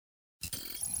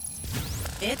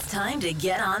It's time to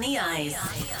get on the ice.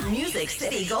 Music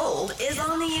City Gold is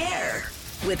on the air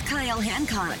with Kyle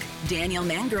Hancock, Daniel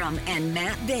Mangrum, and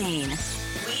Matt Bain.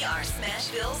 We are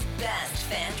Smashville's best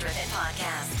fan-driven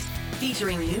podcast,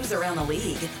 featuring news around the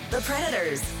league, the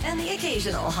Predators, and the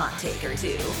occasional hot take or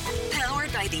two.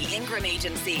 Powered by the Ingram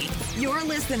Agency, you're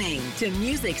listening to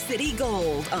Music City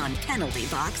Gold on Penalty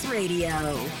Box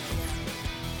Radio.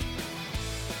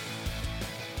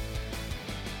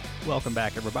 Welcome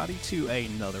back, everybody, to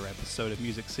another episode of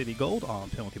Music City Gold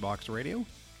on Penalty Box Radio.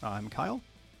 I'm Kyle.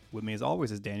 With me, as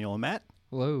always, is Daniel and Matt.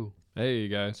 Hello. Hey,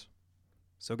 guys.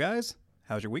 So, guys,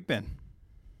 how's your week been?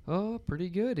 Oh, pretty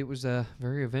good. It was a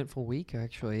very eventful week,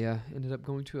 actually. Ended up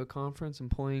going to a conference and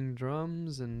playing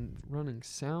drums and running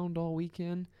sound all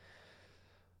weekend.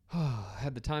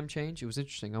 Had the time change. It was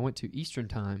interesting. I went to Eastern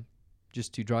time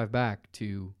just to drive back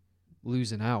to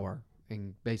lose an hour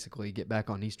and basically get back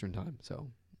on Eastern time. So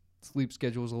sleep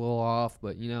schedule was a little off,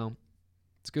 but, it's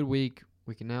a good week.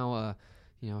 We can now,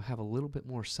 have a little bit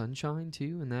more sunshine,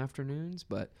 too, in the afternoons,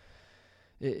 but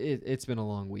it's been a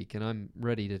long week, and I'm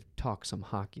ready to talk some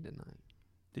hockey tonight.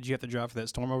 Did you have to drive for that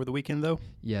storm over the weekend, though?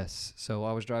 Yes. So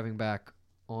I was driving back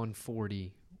on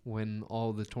 40 when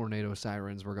all the tornado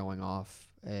sirens were going off,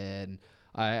 and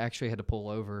I actually had to pull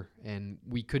over, and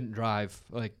we couldn't drive,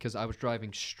 because I was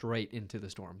driving straight into the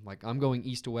storm. I'm going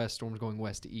east to west, storm's going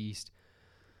west to east.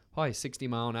 Probably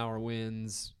 60-mile-an-hour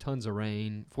winds, tons of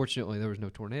rain. Fortunately, there was no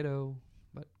tornado,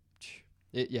 but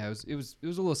it was a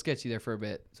little sketchy there for a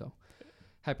bit. So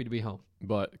happy to be home.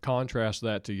 But contrast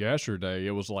that to yesterday,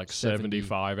 it was like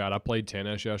 75 out. I played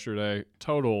tennis yesterday.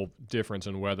 Total difference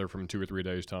in weather from 2 or 3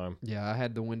 days' time. Yeah, I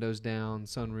had the windows down,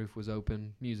 sunroof was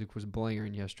open, music was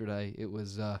blaring yesterday. It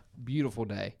was a beautiful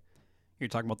day. You're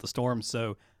talking about the storms.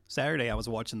 So Saturday, I was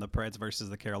watching the Preds versus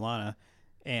the Carolina.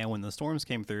 And when the storms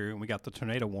came through and we got the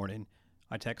tornado warning,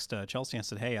 I texted Chelsea and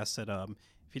said,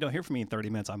 if you don't hear from me in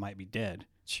 30 minutes, I might be dead.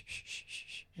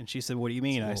 And she said, what do you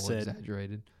mean? I said,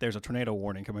 exaggerated. There's a tornado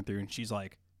warning coming through. And she's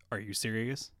like, are you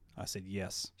serious? I said,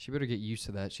 yes. She better get used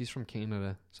to that. She's from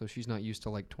Canada, so she's not used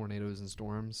to tornadoes and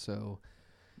storms. So,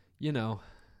 Well,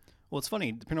 it's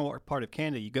funny. Depending on what part of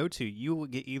Canada you go to, you will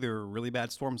get either really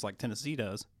bad storms like Tennessee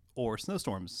does or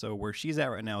snowstorms. So where she's at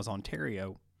right now is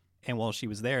Ontario. And while she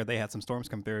was there, they had some storms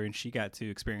come through, and she got to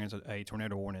experience a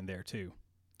tornado warning there, too.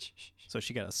 So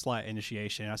she got a slight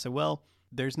initiation. And I said, well,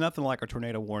 there's nothing like a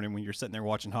tornado warning when you're sitting there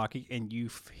watching hockey and you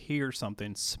hear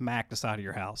something smack the side of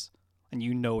your house, and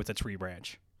you know it's a tree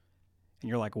branch. And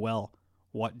you're like, well,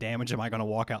 what damage am I going to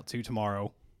walk out to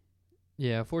tomorrow?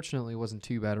 Yeah, fortunately, it wasn't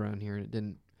too bad around here, and it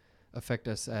didn't affect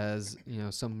us as,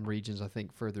 some regions, I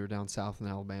think, further down south in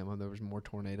Alabama, there was more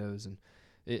tornadoes, and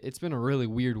it's been a really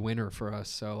weird winter for us,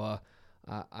 so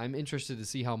I'm interested to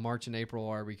see how March and April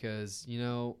are because,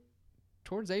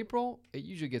 towards April, it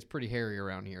usually gets pretty hairy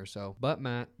around here. So, but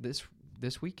Matt, this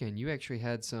weekend, you actually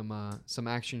had some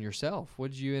action yourself.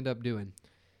 What did you end up doing?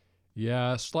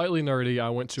 Yeah, slightly nerdy. I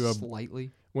went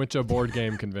to a board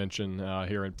game convention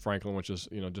here in Franklin, which is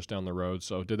just down the road.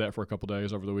 So did that for a couple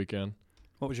days over the weekend.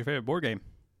 What was your favorite board game?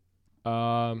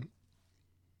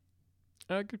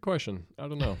 Good question. I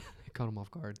don't know. Caught him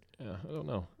off guard. Yeah, I don't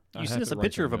know. You sent us a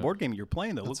picture of a board game you were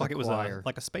playing that looked like it was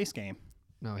like a space game.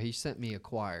 No, he sent me a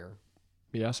choir.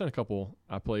 Yeah, I sent a couple.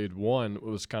 I played one. It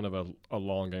was kind of a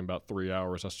long game, about 3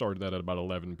 hours. I started that at about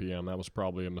 11 p.m. That was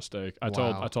probably a mistake. I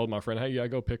told my friend, hey, yeah,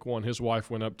 go pick one. His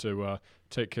wife went up to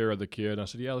take care of the kid. I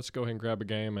said, yeah, let's go ahead and grab a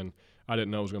game. And I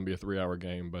didn't know it was going to be a 3-hour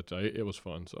game, but it was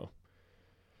fun. So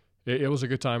it was a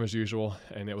good time as usual,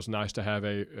 and it was nice to have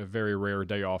a very rare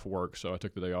day off work. So I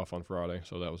took the day off on Friday,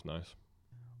 so that was nice.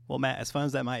 Well, Matt, as fun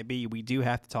as that might be, we do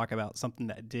have to talk about something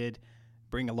that did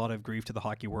bring a lot of grief to the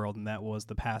hockey world, and that was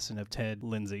the passing of Ted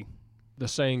Lindsay. The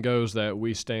saying goes that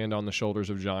we stand on the shoulders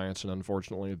of giants, and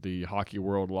unfortunately the hockey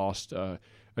world lost a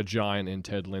giant in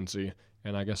Ted Lindsay.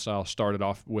 And I guess I'll start it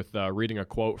off with reading a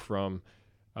quote from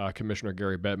Commissioner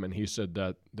Gary Bettman. He said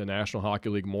that the National Hockey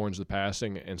League mourns the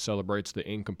passing and celebrates the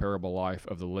incomparable life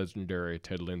of the legendary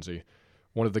Ted Lindsay.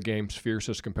 One of the game's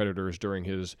fiercest competitors during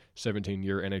his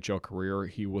 17-year NHL career,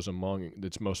 he was among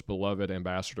its most beloved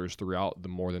ambassadors throughout the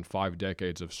more than 5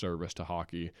 decades of service to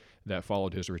hockey that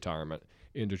followed his retirement.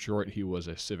 In Detroit, he was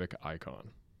a civic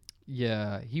icon.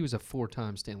 Yeah, he was a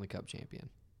 4-time Stanley Cup champion.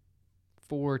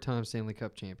 4-time Stanley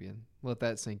Cup champion. Let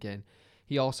that sink in.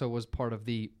 He also was part of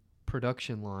the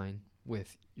production line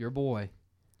with your boy,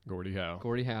 Gordie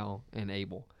Howe, and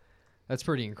Abel. That's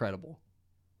pretty incredible.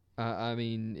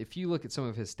 If you look at some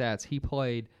of his stats, he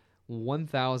played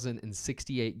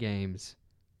 1,068 games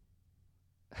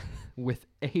with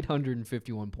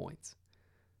 851 points.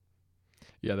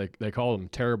 Yeah, they call him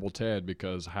Terrible Ted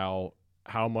because how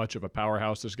how much of a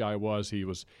powerhouse this guy was. He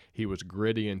was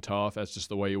gritty and tough. That's just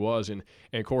the way he was. And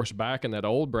of course, back in that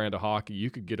old brand of hockey,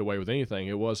 you could get away with anything.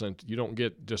 It wasn't, you don't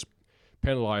get just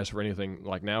penalized for anything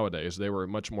like nowadays. They were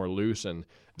much more loose, and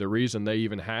the reason they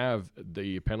even have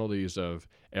the penalties of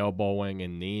elbowing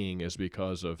and kneeing is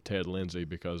because of Ted Lindsay,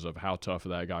 because of how tough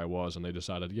that guy was. And they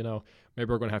decided, maybe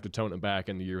we're going to have to tone it back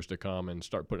in the years to come and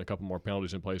start putting a couple more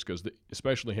penalties in place, because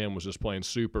especially him was just playing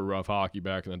super rough hockey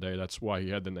back in the day. That's why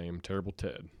he had the name Terrible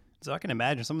Ted. So I can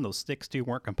imagine some of those sticks too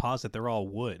weren't composite; they're all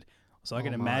wood. So I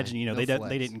can imagine, No they flex.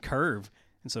 they didn't curve,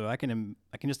 and so I can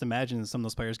just imagine some of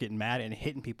those players getting mad and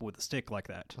hitting people with a stick like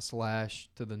that. A slash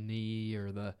to the knee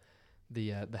or the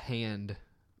hand.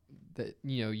 That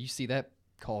you see that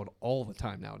called all the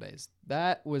time nowadays.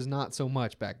 That was not so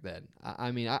much back then.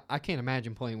 I mean, I can't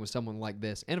imagine playing with someone like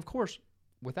this, and of course,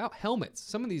 without helmets.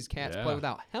 Some of these cats play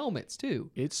without helmets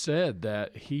too. It's said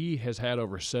that he has had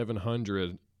over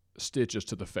 700 stitches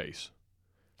to the face.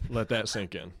 Let that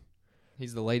sink in.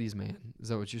 He's the ladies' man. Is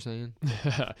that what you're saying?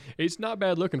 It's not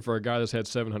bad looking for a guy that's had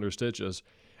 700 stitches.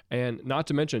 And not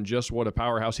to mention just what a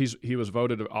powerhouse. He was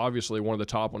voted, obviously, one of the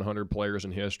top 100 players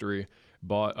in history.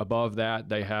 But above that,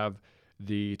 they have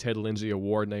the Ted Lindsay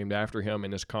Award named after him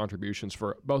and his contributions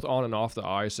for both on and off the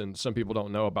ice. And some people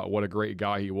don't know about what a great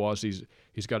guy he was.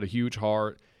 He's got a huge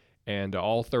heart, and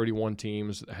all 31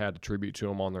 teams had a tribute to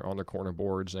him on their corner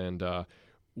boards. And a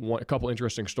couple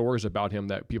interesting stories about him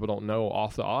that people don't know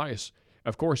off the ice.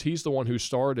 Of course, he's the one who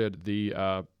started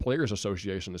the Players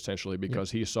Association, essentially, because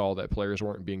he saw that players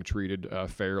weren't being treated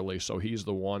fairly. So he's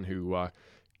the one who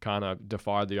kind of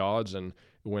defied the odds and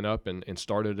went up and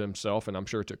started himself. And I'm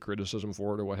sure took criticism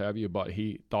for it or what have you, but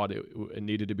he thought it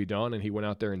needed to be done, and he went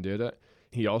out there and did it.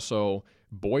 He also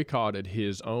boycotted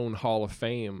his own Hall of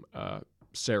Fame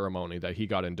ceremony that he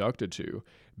got inducted to,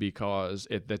 because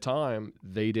at the time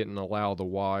they didn't allow the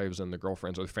wives and the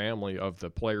girlfriends or the family of the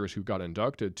players who got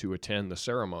inducted to attend the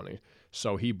ceremony.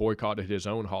 So he boycotted his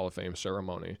own Hall of Fame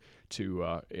ceremony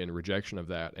in rejection of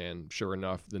that. And sure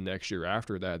enough, the next year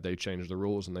after that, they changed the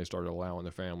rules and they started allowing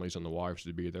the families and the wives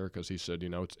to be there, because he said,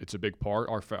 it's a big part,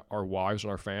 our wives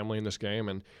and our family in this game,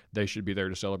 and they should be there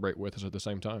to celebrate with us at the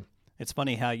same time. It's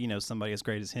funny how, somebody as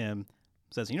great as him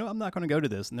says, I'm not going to go to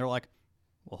this. And they're like,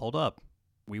 well, hold up.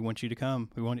 We want you to come.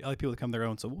 We want other people to come their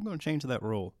own, so we're going to change that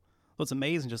rule. So it's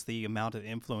amazing just the amount of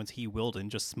influence he wielded in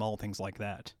just small things like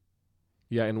that.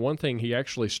 Yeah, and one thing, he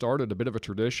actually started a bit of a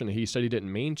tradition. He said he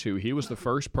didn't mean to. He was the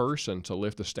first person to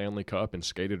lift the Stanley Cup and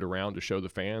skate it around to show the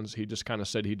fans. He just kind of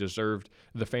said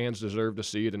the fans deserved to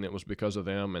see it, and it was because of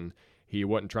them. And he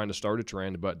wasn't trying to start a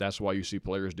trend, but that's why you see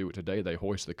players do it today. They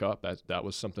hoist the cup. That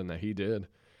was something that he did.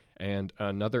 And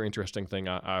another interesting thing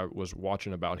I was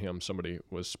watching about him, somebody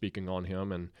was speaking on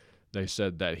him, and they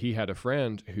said that he had a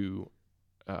friend who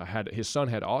his son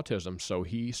had autism, so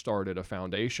he started a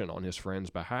foundation on his friend's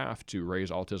behalf to raise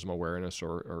autism awareness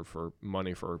or for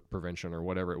money for prevention or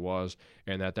whatever it was,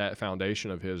 and that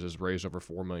foundation of his has raised over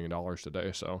 $4 million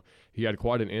today. So he had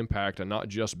quite an impact, and not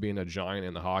just being a giant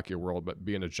in the hockey world, but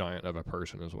being a giant of a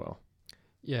person as well.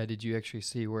 Yeah, did you actually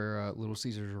see where Little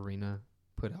Caesars Arena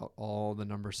put out all the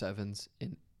number 7s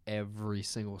in every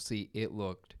single seat? It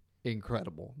looked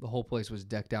incredible. The whole place was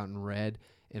decked out in red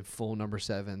and full number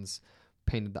 7s.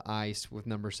 Painted the ice with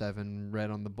number 7 red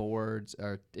on the boards,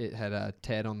 or it had a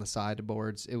Ted on the side of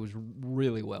boards. It was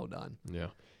really well done. Yeah.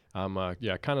 I'm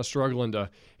kind of struggling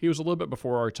he was a little bit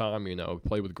before our time,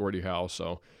 played with Gordie Howe,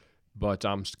 but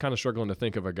I'm kind of struggling to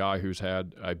think of a guy who's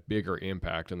had a bigger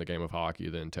impact in the game of hockey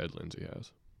than Ted Lindsay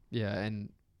has. Yeah, and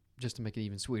just to make it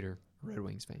even sweeter, Red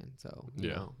Wings fan. So,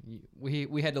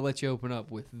 we had to let you open up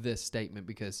with this statement,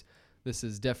 because this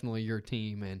is definitely your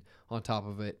team, and on top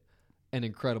of it, an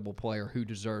incredible player who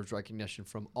deserves recognition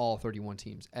from all 31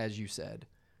 teams, as you said.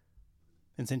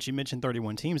 And since you mentioned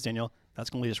 31 teams, Daniel, that's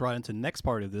going to lead us right into the next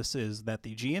part of this, is that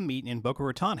the GM meeting in Boca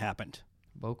Raton happened.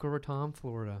 Boca Raton,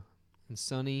 Florida, in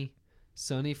sunny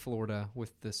Florida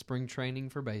with the spring training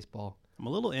for baseball. I'm a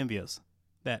little envious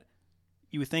that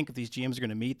you would think if these GMs are going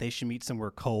to meet, they should meet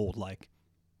somewhere cold like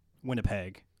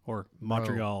Winnipeg or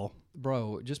Montreal.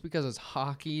 Bro, just because it's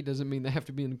hockey doesn't mean they have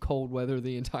to be in cold weather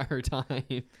the entire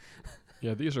time.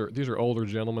 Yeah, these are older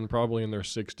gentlemen, probably in their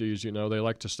 60s. They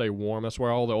like to stay warm. That's why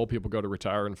all the old people go to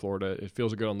retire in Florida. It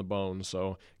feels good on the bones,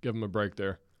 so give them a break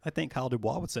there. I think Kyle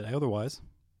Dubois would say otherwise.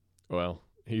 Well,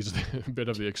 he's a bit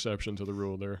of the exception to the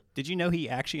rule there. Did you know he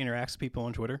actually interacts with people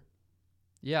on Twitter?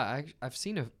 Yeah, I've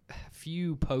seen a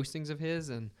few postings of his,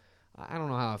 and I don't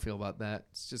know how I feel about that.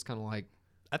 It's just kind of like...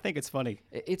 I think it's funny.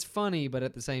 It's funny, but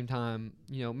at the same time,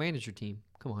 manage your team.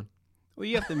 Come on. Well,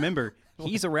 you have to remember,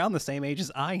 he's around the same age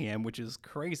as I am, which is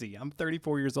crazy. I'm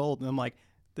 34 years old, and I'm like,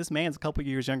 This man's a couple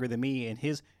years younger than me, and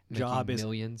his job is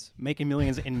millions. making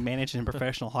millions and managing a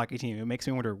professional hockey team. It makes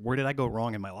me wonder, where did I go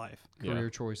wrong in my life? Career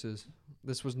choices.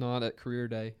 This was not at career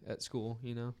day at school,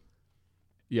 you know?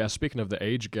 Yeah, speaking of the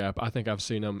age gap, I think I've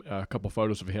seen him a couple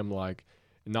photos of him like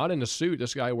not in a suit.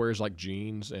 This guy wears like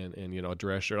jeans and a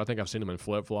dress shirt. I think I've seen him in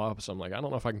flip flops. I'm like, I don't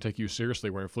know if I can take you seriously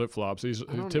wearing flip flops. He's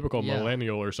a typical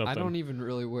millennial or something. I don't even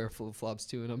really wear flip flops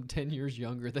too, and I'm 10 years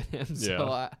younger than him. So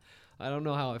I don't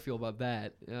know how I feel about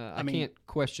that. I can't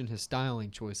question his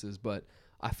styling choices, but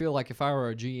I feel like if I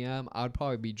were a GM, I'd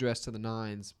probably be dressed to the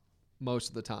nines most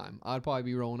of the time. I'd probably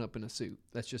be rolling up in a suit.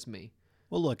 That's just me.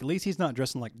 Well, look, at least he's not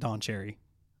dressing like Don Cherry.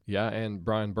 Yeah, and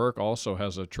Brian Burke also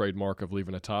has a trademark of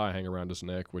leaving a tie hang around his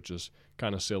neck, which is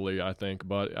kind of silly, I think.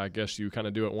 But I guess you kind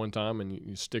of do it one time and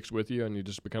it sticks with you and it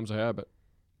just becomes a habit.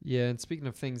 Yeah, and speaking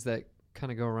of things that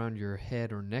kind of go around your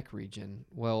head or neck region,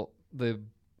 well, the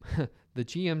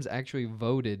GMs actually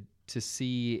voted to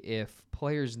see if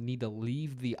players need to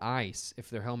leave the ice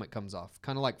if their helmet comes off,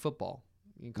 kind of like football.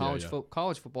 In college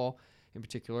football in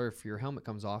particular, if your helmet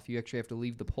comes off, you actually have to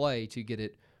leave the play to get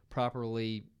it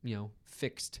properly,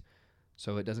 fixed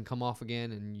so it doesn't come off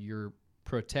again and you're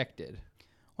protected.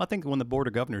 Well, I think when the Board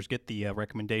of Governors get the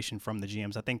recommendation from the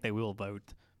GMs, I think they will vote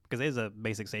because it is a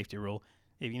basic safety rule.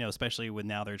 If, especially when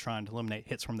now they're trying to eliminate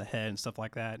hits from the head and stuff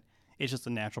like that. It's just a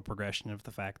natural progression of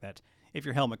the fact that if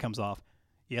your helmet comes off,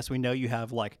 yes, we know you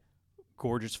have like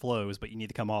gorgeous flows, but you need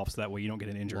to come off so that way you don't get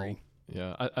an injury.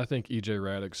 Yeah, I think E.J.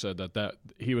 Raddick said that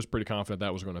he was pretty confident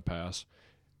that was going to pass.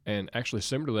 And actually,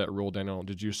 similar to that rule, Daniel,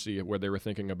 did you see where they were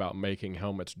thinking about making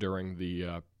helmets during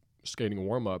the skating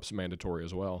warm-ups mandatory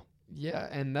as well? Yeah,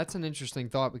 and that's an interesting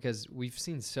thought because we've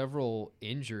seen several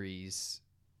injuries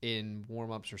in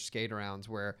warm-ups or skate-arounds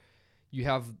where you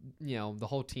have, the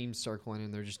whole team circling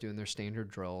and they're just doing their standard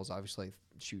drills, obviously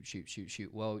shoot, shoot, shoot,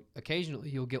 shoot. Well, occasionally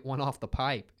you'll get one off the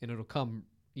pipe and it'll come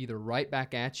either right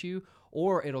back at you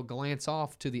or it'll glance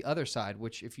off to the other side,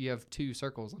 which if you have two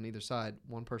circles on either side,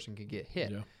 one person can get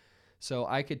hit. Yeah. So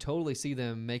I could totally see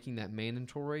them making that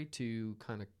mandatory to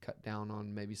kind of cut down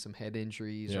on maybe some head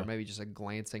injuries or maybe just a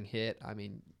glancing hit. I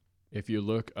mean, if you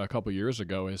look a couple years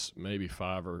ago, it's maybe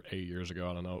 5 or 8 years ago,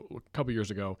 I don't know, a couple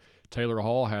years ago, Taylor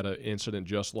Hall had an incident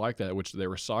just like that, which they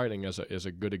were citing as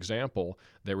a good example.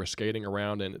 They were skating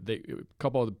around, and a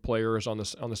couple of the players on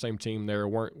the same team there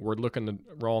were looking the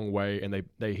wrong way, and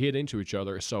they hit into each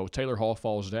other. So Taylor Hall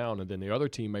falls down, and then the other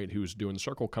teammate who's doing the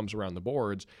circle comes around the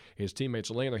boards. His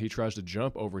teammate's laying there. He tries to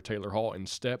jump over Taylor Hall and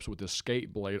steps with his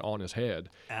skate blade on his head.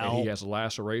 Ow. And he has a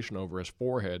laceration over his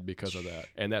forehead because of that.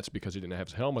 And that's because he didn't have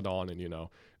his helmet on, and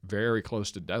very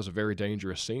close to that was a very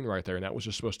dangerous scene right there, and that was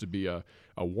just supposed to be a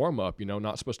warm-up,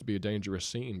 not supposed to be a dangerous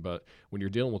scene. But when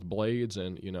you're dealing with blades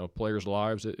and players'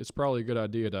 lives, it's probably a good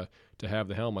idea to have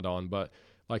the helmet on. But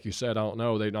like you said, I don't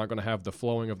know, they're not going to have the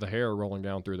flowing of the hair rolling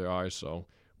down through their eyes, so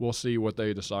we'll see what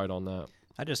they decide on that.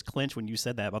 I just clinched when you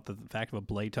said that about the fact of a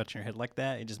blade touching your head like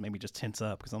that. It just made me just tense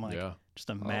up because I'm like,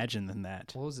 just imagine that.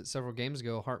 What was it, several games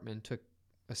ago, Hartman took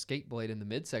a skate blade in the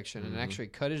midsection and actually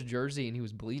cut his jersey and he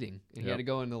was bleeding and he had to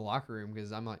go into the locker room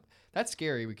because I'm like, that's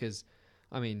scary because,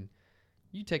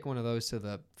 you take one of those to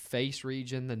the face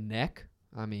region, the neck,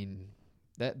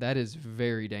 that is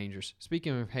very dangerous.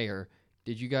 Speaking of hair,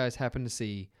 did you guys happen to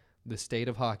see the State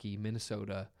of Hockey,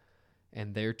 Minnesota,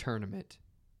 and their tournament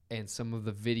and some of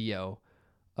the video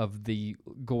of the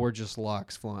gorgeous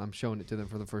locks flowing? I'm showing it to them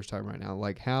for the first time right now.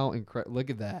 Like how incredible, look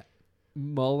at that.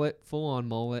 Mullet, full on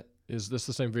mullet. Is this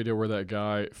the same video where that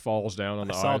guy falls down on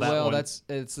the ice? Well, it's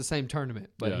the same tournament,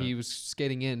 but he was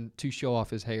skating in to show off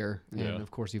his hair, and of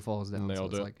course he falls down. Nailed so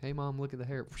it's it. like, hey mom, look at the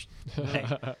hair. Hey,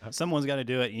 someone's got to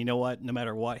do it. You know what? No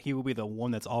matter what, he will be the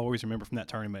one that's always remembered from that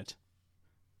tournament.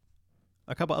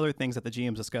 A couple other things that the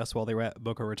GMs discussed while they were at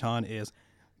Boca Raton is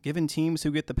giving teams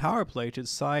who get the power play to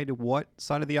decide what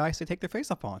side of the ice they take their face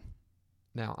up on.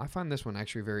 Now, I find this one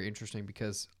actually very interesting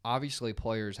because obviously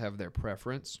players have their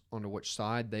preference on to which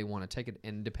side they want to take it,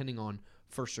 and depending on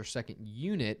first or second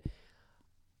unit,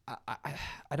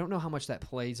 I don't know how much that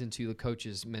plays into the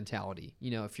coach's mentality.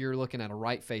 If you're looking at a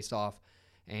right face-off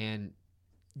and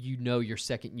your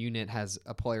second unit has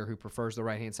a player who prefers the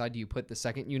right-hand side, do you put the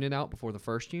second unit out before the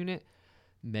first unit?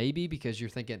 Maybe because you're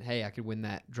thinking, hey, I could win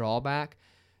that drawback.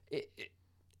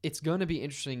 It's going to be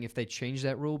interesting if they change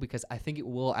that rule because I think it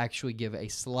will actually give a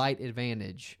slight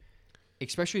advantage,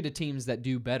 especially to teams that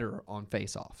do better on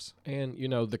face-offs. And,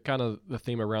 the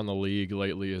theme around the league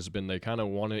lately has been they kind of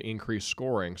want to increase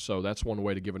scoring. So that's one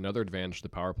way to give another advantage to the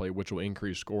power play, which will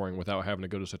increase scoring without having to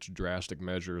go to such drastic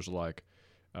measures like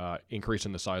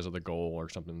increasing the size of the goal or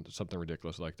something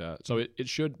ridiculous like that. So it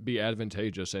should be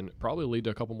advantageous and probably lead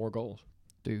to a couple more goals.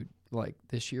 Dude, like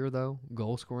this year though,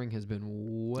 goal scoring has been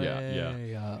way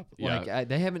up. Yeah. Like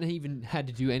they haven't even had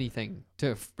to do anything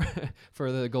to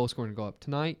for the goal scoring to go up.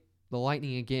 Tonight, the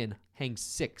Lightning again hang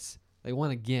 6. They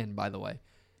won again, by the way.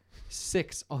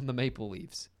 6 on the Maple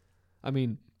Leafs. I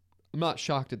mean, I'm not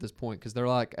shocked at this point because they're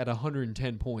like at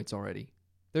 110 points already.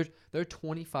 They're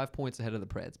 25 points ahead of the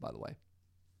Preds, by the way.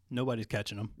 Nobody's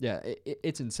catching them. Yeah,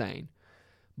 it's insane.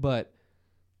 But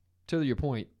to your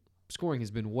point, scoring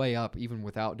has been way up even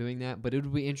without doing that. But it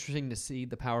would be interesting to see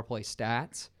the power play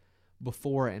stats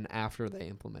before and after they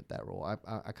implement that rule.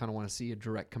 I kind of want to see a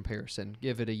direct comparison.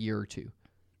 Give it a year or two.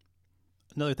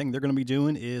 Another thing they're going to be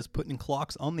doing is putting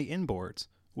clocks on the inboards,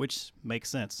 which makes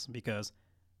sense because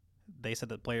they said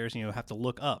that players, have to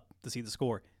look up to see the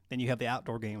score. Then you have the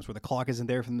outdoor games where the clock isn't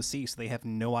there from the seat, so they have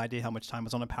no idea how much time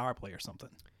is on a power play or something.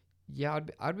 Yeah,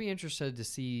 I'd be interested to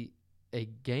see a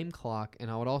game clock, and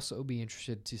I would also be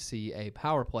interested to see a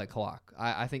power play clock.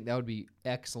 I think that would be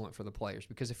excellent for the players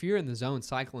because if you're in the zone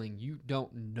cycling, you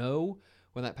don't know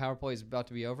when that power play is about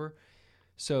to be over.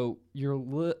 So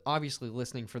you're obviously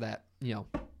listening for that,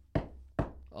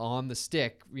 on the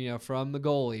stick, from the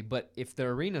goalie. But if the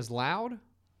arena's loud,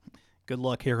 good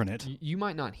luck hearing it. You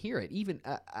might not hear it. Even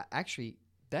actually,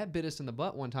 that bit us in the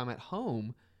butt one time at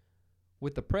home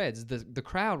with the Preds. The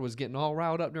crowd was getting all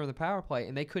riled up during the power play,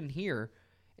 and they couldn't hear,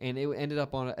 and it ended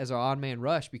up as an odd man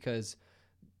rush because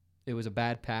it was a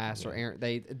bad pass or errant.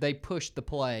 They pushed the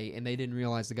play, and they didn't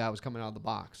realize the guy was coming out of the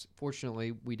box.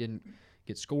 Fortunately, we didn't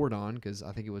get scored on because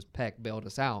I think it was Peck bailed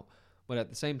us out. But at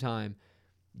the same time,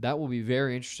 that will be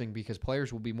very interesting because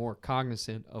players will be more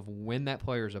cognizant of when that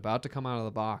player is about to come out of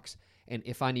the box and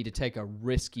if I need to take a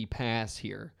risky pass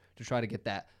here to try to get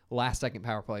that last-second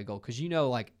power play goal. Because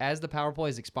as the power play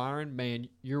is expiring, man,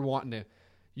 you're wanting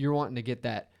to get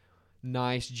that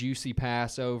nice, juicy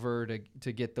pass over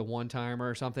to get the one-timer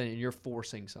or something, and you're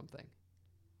forcing something.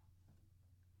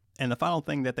 And the final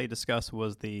thing that they discussed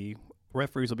was the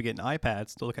referees will be getting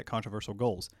iPads to look at controversial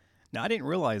goals. Now, I didn't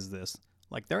realize this.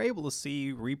 They're able to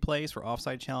see replays for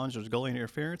offside challenges, goalie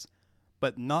interference,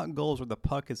 but not goals where the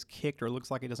puck is kicked or looks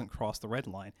like it doesn't cross the red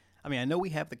line. I mean, I know we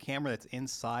have the camera that's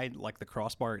inside, the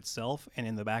crossbar itself and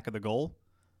in the back of the goal,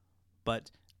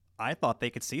 but I thought they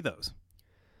could see those.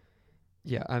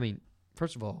 Yeah, I mean,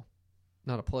 first of all,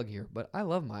 not a plug here, but I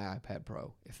love my iPad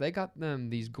Pro. If they got them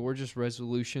these gorgeous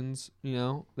resolutions,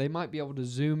 they might be able to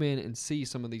zoom in and see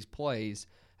some of these plays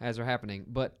as they're happening.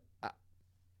 But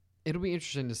it'll be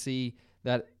interesting to see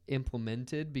that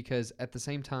implemented because at the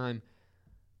same time,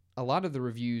 a lot of the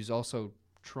reviews also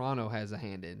Toronto has a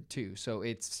hand in too. So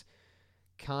it's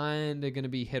kind of going to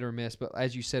be hit or miss. But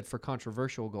as you said, for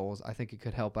controversial goals, I think it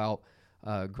could help out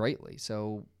greatly.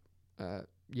 So,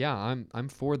 yeah, I'm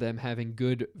for them having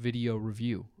good video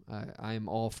review. I am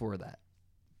all for that.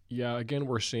 Yeah, again,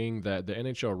 we're seeing that the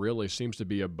NHL really seems to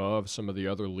be above some of the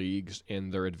other leagues in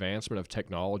their advancement of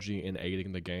technology in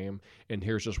aiding the game. And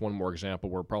here's just one more example.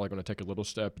 We're probably going to take a little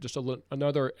step, just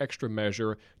another extra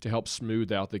measure to help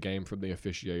smooth out the game from the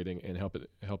officiating and help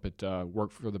it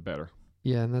work for the better.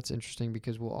 Yeah, and that's interesting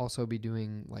because we'll also be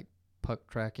doing puck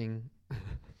tracking.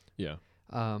 Yeah.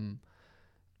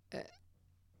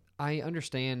 I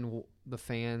understand the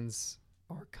fans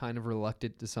are kind of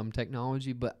reluctant to some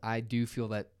technology, but I do feel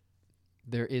that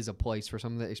there is a place for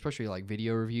some of that, especially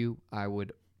video review. I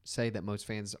would say that most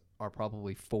fans are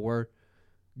probably for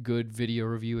good video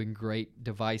review and great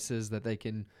devices that they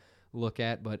can look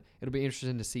at, but it'll be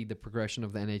interesting to see the progression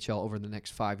of the NHL over the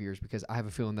next 5 years because I have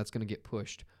a feeling that's going to get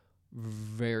pushed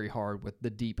very hard with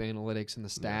the deep analytics and the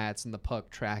stats and the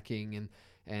puck tracking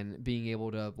and being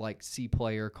able to see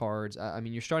player cards. I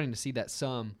mean, you're starting to see that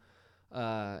some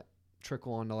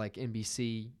trickle onto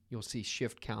NBC. You'll see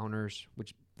shift counters,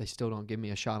 which they still don't give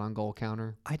me a shot on goal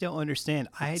counter. I don't understand.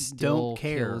 I still don't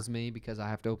care. Kills me because I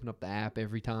have to open up the app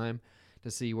every time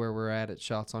to see where we're at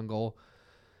shots on goal.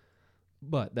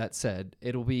 But that said,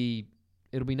 it'll be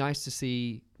nice to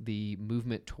see the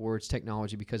movement towards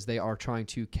technology because they are trying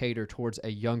to cater towards a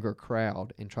younger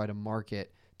crowd and try to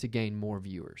market to gain more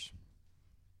viewers.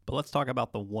 But let's talk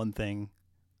about the one thing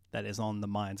that is on the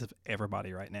minds of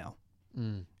everybody right now.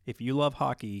 If you love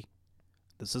hockey,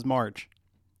 this is March,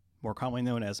 more commonly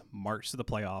known as March to the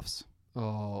Playoffs.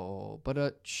 Oh, but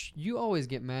you always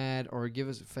get mad or give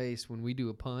us a face when we do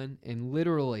a pun. And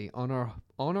literally on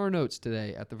our notes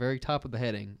today, at the very top of the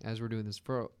heading, as we're doing this,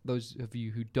 for those of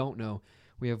you who don't know,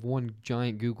 we have one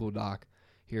giant Google Doc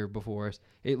here before us.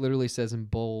 It literally says in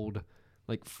bold,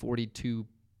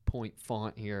 42-point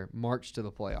font here, March to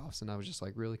the Playoffs. And I was just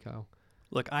like, really, Kyle?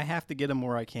 Look, I have to get them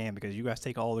where I can because you guys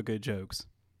take all the good jokes.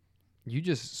 You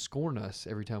just scorn us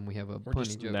every time we have a We're punny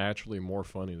just joke. naturally more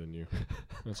funny than you.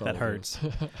 That's all That it hurts.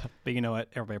 is. But you know what?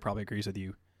 Everybody probably agrees with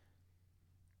you.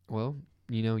 Well,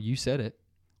 you said it.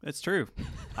 It's true.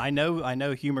 I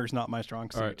know humor's not my strong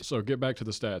suit. All right, so get back to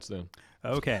the stats then.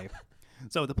 Okay.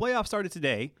 So the playoffs started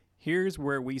today. Here's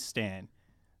where we stand.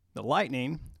 The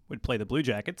Lightning would play the Blue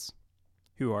Jackets,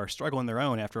 who are struggling their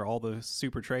own after all the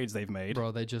super trades they've made.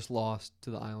 Bro, they just lost to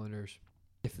the Islanders.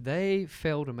 If they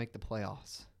fail to make the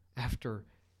playoffs after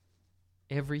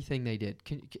everything they did,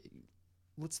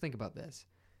 let's think about this.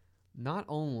 Not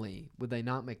only would they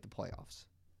not make the playoffs,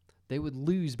 they would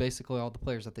lose basically all the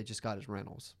players that they just got as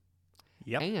rentals.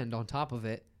 Yep. And on top of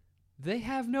it, they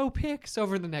have no picks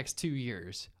over the next 2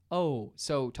 years. Oh,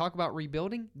 so talk about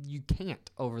rebuilding? You can't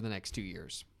over the next 2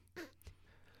 years.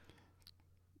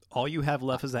 All you have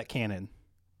left is that cannon.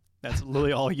 That's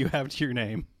literally all you have to your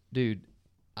name. Dude,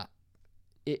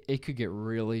 it could get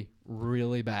really,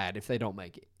 really bad if they don't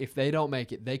make it. If they don't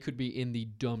make it, they could be in the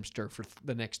dumpster for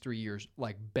the next 3 years,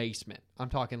 like basement. I'm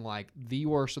talking like the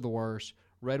worst of the worst.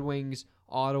 Red Wings,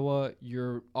 Ottawa,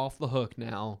 you're off the hook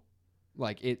now.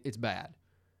 Like, it's bad.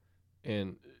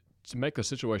 And to make the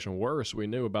situation worse, we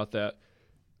knew about that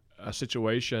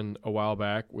situation a while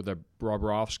back with the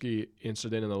Bobrovsky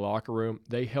incident in the locker room.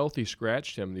 They healthy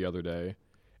scratched him the other day.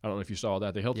 I don't know if you saw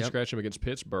that. They healthy scratched him against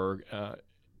Pittsburgh.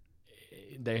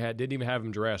 They didn't even have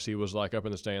him dressed. He was like up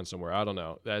in the stands somewhere. I don't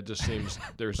know. That just seems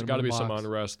there's got to be some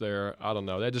unrest there. I don't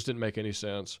know. That just didn't make any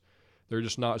sense. They're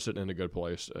just not sitting in a good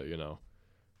place,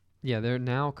 Yeah, they're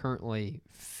now currently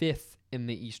 5th in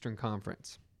the Eastern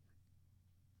Conference.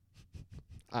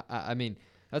 I mean,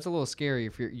 that's a little scary.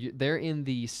 If they're in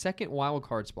the second wild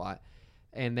card spot,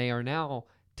 and they are now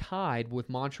tied with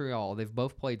Montreal. They've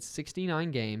both played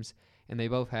 69 games, and they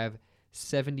both have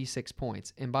 76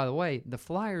 points. And by the way, the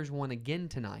Flyers won again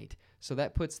tonight, so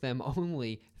that puts them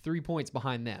only 3 points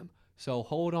behind them. So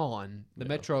hold on. The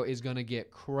Metro is going to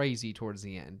get crazy towards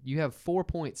the end. You have 4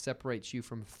 points separates you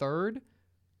from third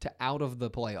to out of the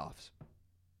playoffs.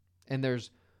 And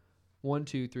there's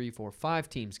 5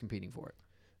 teams competing for it.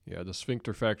 Yeah, the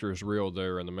sphincter factor is real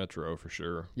there in the Metro for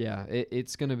sure. Yeah,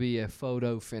 it's going to be a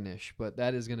photo finish, but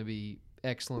that is going to be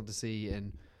excellent to see.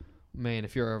 And, man,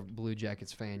 if you're a Blue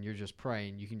Jackets fan, you're just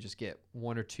praying you can just get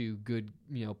 1 or 2 good,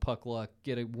 puck luck,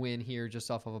 get a win here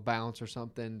just off of a bounce or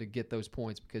something to get those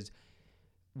points, because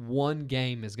one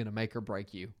game is going to make or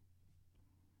break you.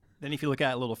 Then if you look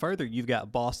at it a little further, you've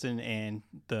got Boston and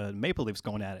the Maple Leafs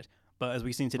going at it. But as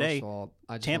we've seen today, First of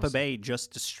all, Tampa Bay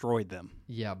just destroyed them.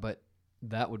 Yeah, but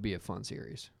that would be a fun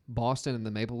series. Boston and the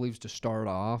Maple Leafs to start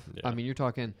off. Yeah. I mean, you're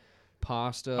talking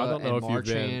Pasta I don't know and if you've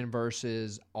been- Marchand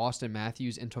versus Austin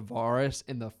Matthews and Tavares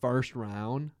in the first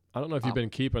round. I don't know if you've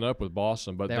been keeping up with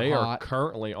Boston, but They're they are hot.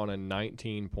 currently on a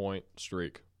 19-point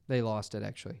streak. They lost it,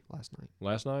 actually, last night.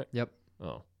 Last night? Yep.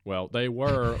 Oh. Well, they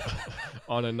were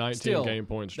on a 19-game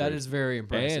point streak. That is very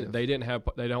impressive. And they don't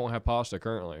have Pasta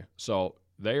currently. So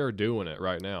they are doing it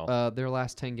right now. Their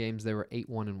last 10 games, they were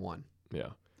 8-1-1. Yeah.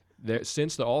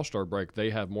 Since the All-Star break,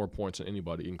 they have more points than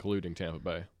anybody, including Tampa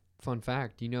Bay. Fun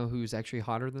fact, do you know who's actually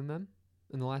hotter than them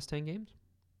in the last 10 games?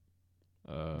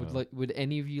 Would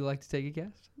any of you like to take a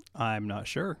guess? I'm not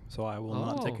sure, so I will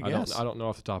not take a guess. I don't know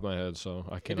off the top of my head, so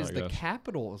I It cannot is guess. the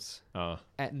Capitals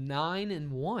at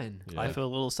 9-1. Yeah. I feel a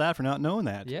little sad for not knowing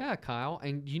that. Yeah, Kyle.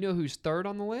 And you know who's third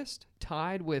on the list?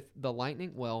 Tied with the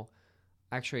Lightning? Well,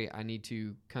 actually, I need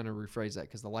to kind of rephrase that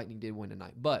because the Lightning did win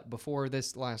tonight. But before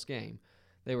this last game,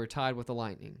 they were tied with the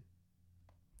Lightning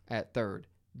at third.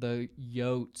 The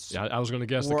Yotes. Yeah, I was going to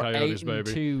guess the were Coyotes,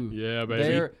 baby. 8-2. Yeah,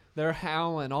 baby. They're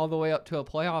howling all the way up to a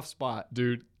playoff spot.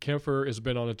 Dude, Kemper has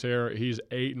been on a tear. He's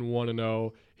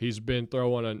 8-1-0. He's been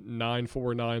throwing a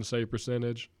 .949 save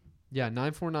percentage. Yeah,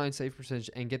 949 save percentage.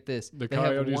 And get this. The they have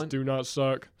Coyotes do not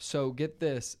suck. So get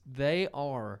this. They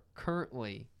are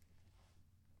currently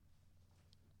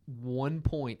 1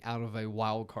 point out of a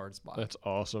wild card spot. That's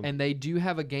awesome. And they do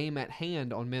have a game at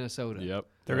hand on Minnesota. Yep.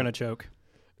 They're going to choke.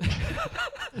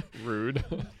 Rude.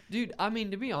 Dude, I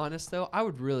mean, to be honest, though, I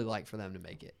would really like for them to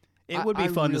make it. It would be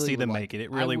fun to really see them would make it. It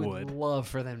really I would. would love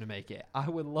for them to make it. I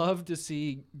would love to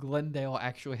see Glendale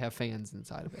actually have fans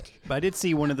inside of it. But I did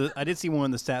see one of the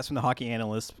stats from the hockey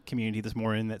analyst community this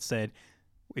morning that said,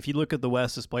 if you look at the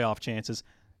West's playoff chances,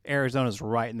 Arizona's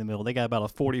right in the middle. They got about a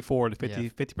 44 to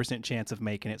 50% chance of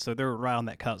making it. So they're right on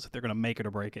that cusp. They're going to make it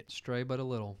or break it. Stray but a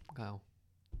little, Kyle.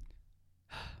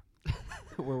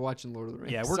 We're watching Lord of the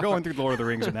Rings. Yeah, we're going through Lord of the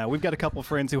Rings right now. We've got a couple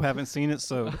friends who haven't seen it,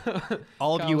 so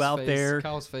all of you out there,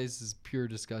 Kyle's face is pure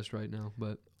disgust right now.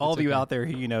 But all it's of you okay. out there,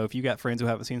 who, if you got friends who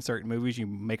haven't seen certain movies, you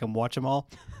make them watch them all.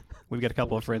 We've got a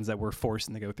couple of friends that we're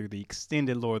forcing to go through the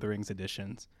extended Lord of the Rings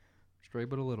editions. stray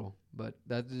but a little. But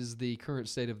that is the current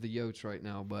state of the Yotes right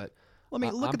now. But Look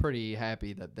I'm pretty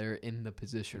happy that they're in the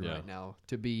position right now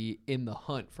to be in the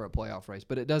hunt for a playoff race.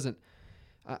 But it doesn't.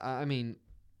 I mean,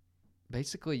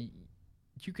 basically,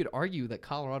 you could argue that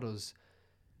Colorado's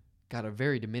got a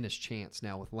very diminished chance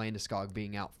now with Landeskog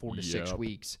being out 4 to 6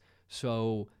 weeks.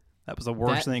 So that was the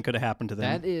worst thing that could have happened to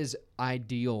them. That is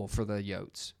ideal for the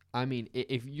Yotes. I mean,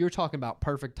 if you're talking about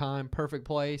perfect time, perfect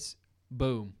place,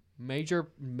 boom. Major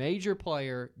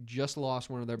player just lost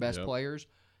one of their best players.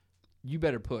 You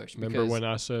better push. Remember when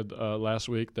I said last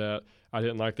week that I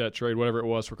didn't like that trade, whatever it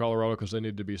was, for Colorado because they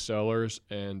needed to be sellers?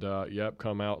 And,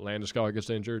 come out, Landeskog gets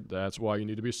injured. That's why you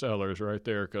need to be sellers right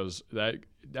there because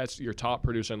that's your top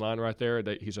producing line right there.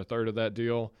 He's a third of that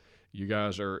deal. You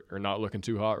guys are not looking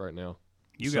too hot right now.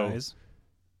 Guys.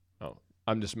 Oh,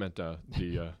 I'm just meant the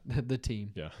the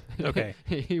team. Yeah. Okay.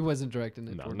 He wasn't directing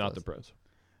it. No, not the Preds.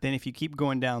 Then if you keep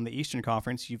going down the Eastern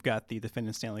Conference, you've got the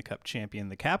defending Stanley Cup champion,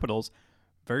 the Capitals,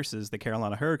 versus the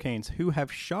Carolina Hurricanes, who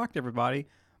have shocked everybody.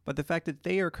 But the fact that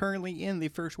they are currently in the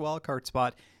first wildcard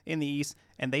spot in the East,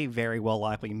 and they very well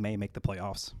likely may make the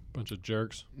playoffs. Bunch of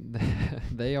jerks.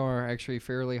 They are actually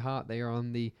fairly hot. They are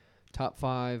on the top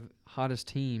 5 hottest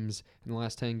teams in the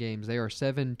last 10 games. They are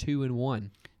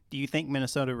 7-2-1. Do you think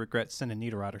Minnesota regrets sending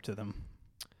Niederreiter to them?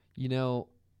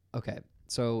 Okay.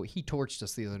 So he torched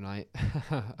us the other night.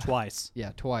 Twice.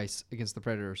 Yeah, twice against the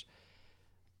Predators.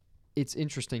 It's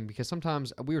interesting because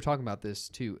sometimes we were talking about this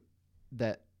too,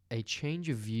 that a change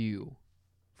of view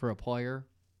for a player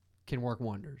can work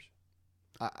wonders.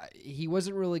 He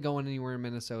wasn't really going anywhere in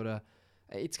Minnesota.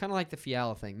 It's kind of like the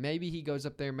Fiala thing. Maybe he goes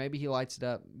up there. Maybe he lights it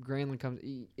up. Granlund comes.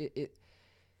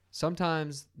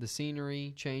 Sometimes the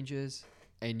scenery changes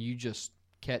and you just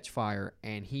catch fire,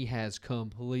 and he has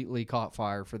completely caught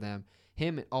fire for them.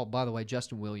 By the way,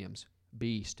 Justin Williams,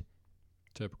 beast.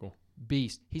 Typical.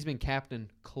 Beast. He's been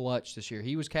captain clutch this year.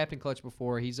 He was captain clutch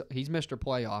before. He's Mr.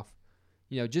 Playoff.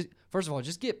 Just first of all,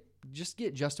 just get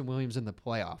Justin Williams in the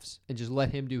playoffs and just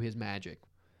let him do his magic.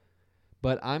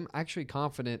 But I'm actually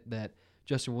confident that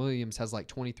Justin Williams has like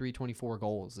 23, 24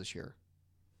 goals this year.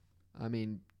 I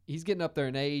mean, he's getting up there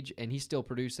in age, and he's still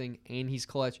producing, and he's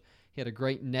clutch. He had a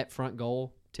great net front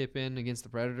goal tip in against the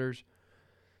Predators.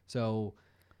 So,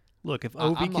 look, if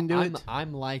Ovi can do it,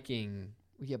 I'm liking.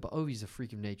 Yeah, but Ovi's a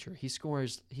freak of nature. He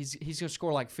scores. He's going to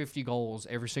score like 50 goals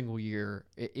every single year.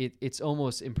 It's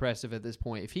almost impressive at this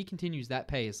point. If he continues that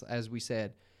pace, as we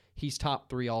said, he's top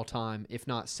 3 all time, if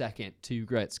not second to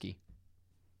Gretzky.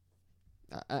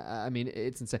 I mean,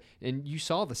 it's insane. And you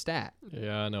saw the stat.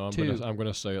 Yeah, I know. I'm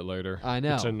gonna say it later. I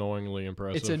know. It's annoyingly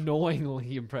impressive. It's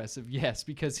annoyingly impressive, yes,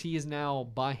 because he is now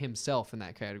by himself in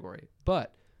that category.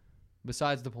 But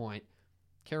besides the point,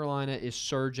 Carolina is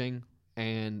surging,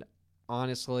 and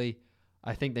honestly,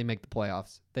 I think they make the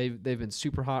playoffs. They've been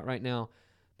super hot right now.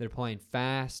 They're playing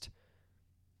fast.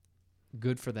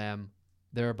 Good for them.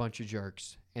 They're a bunch of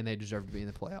jerks, and they deserve to be in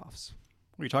the playoffs.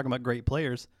 We're talking about great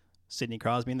players. Sidney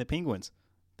Crosby and the Penguins.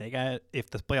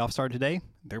 If the playoffs start today,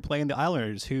 they're playing the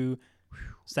Islanders, who,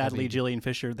 sadly, Jillian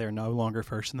Fisher, they're no longer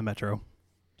first in the Metro.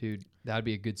 Dude, that would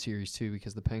be a good series, too,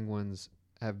 because the Penguins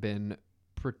have been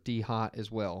pretty hot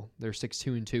as well. They're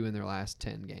 6-2-2 in their last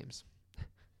 10 games.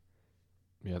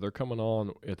 Yeah, they're coming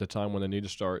on at the time when they need to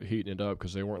start heating it up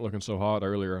because they weren't looking so hot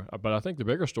earlier. But I think the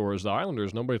bigger story is the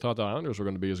Islanders. Nobody thought the Islanders were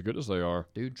going to be as good as they are.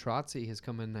 Dude, Trotzy has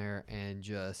come in there and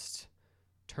just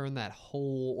turned that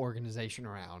whole organization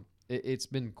around. It's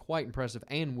been quite impressive,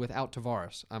 and without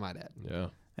Tavares, I might add. Yeah.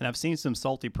 And I've seen some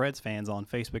salty Preds fans on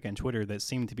Facebook and Twitter that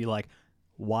seem to be like,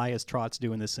 why is Trotz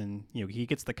doing this? And he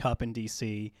gets the cup in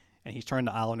D.C., and he's turning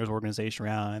the Islanders organization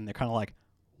around, and they're kind of like,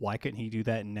 why couldn't he do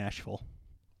that in Nashville?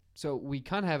 So we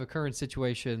kind of have a current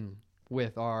situation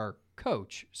with our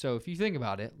coach. So if you think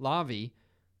about it, Lavi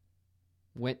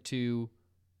went to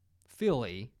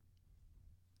Philly,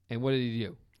 and what did he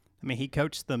do? I mean, he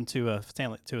coached them to a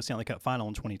Stanley Cup final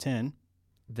in 2010.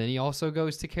 Then he also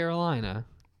goes to Carolina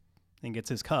and gets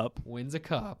his cup. Wins a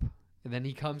cup. And then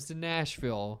he comes to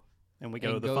Nashville. And we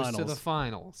go to the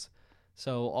finals.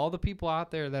 So all the people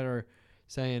out there that are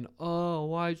saying, oh,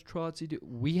 why is Trotzy do?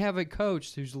 We have a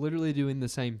coach who's literally doing the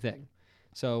same thing.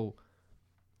 So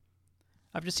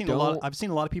I've seen a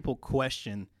lot of people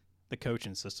question the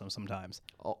coaching system sometimes.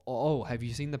 Oh, have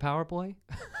you seen the power play?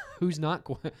 Who's not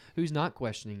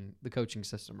questioning the coaching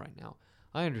system right now?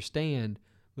 I understand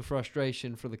the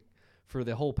frustration for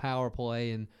the whole power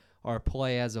play and our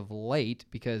play as of late,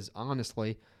 because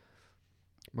honestly,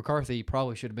 McCarthy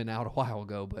probably should have been out a while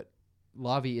ago, but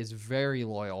Lavi is very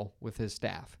loyal with his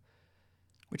staff.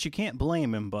 Which you can't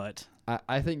blame him, but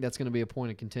I think that's going to be a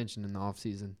point of contention in the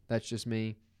offseason. That's just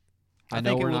me. I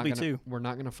think it will be gonna, too. We're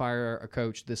not going to fire a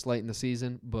coach this late in the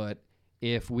season, but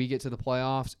if we get to the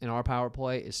playoffs and our power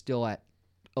play is still at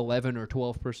 11 or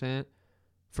 12%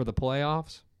 for the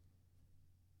playoffs,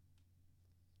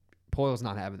 Poyle's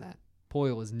not having that.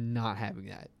 Poyle is not having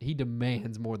that. He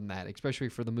demands more than that, especially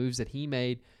for the moves that he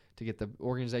made to get the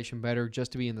organization better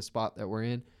just to be in the spot that we're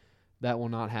in. That will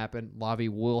not happen. Lavi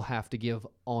will have to give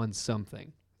on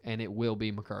something, and it will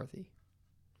be McCarthy.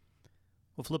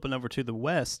 Well, flipping over to the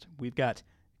West, we've got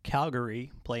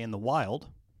Calgary playing the Wild.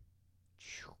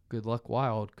 Good luck,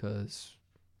 Wild, because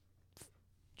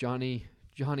Johnny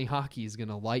Hockey is going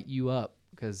to light you up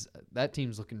because that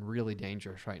team's looking really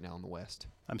dangerous right now in the West.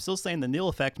 I'm still saying the Neil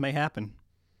effect may happen.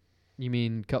 You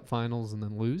mean Cup Finals and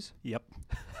then lose? Yep.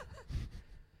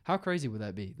 How crazy would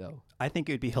that be, though? I think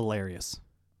it would be hilarious.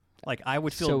 Like, I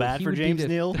would feel So bad he for would be James the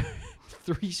Neal.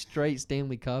 3 straight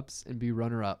Stanley Cups and be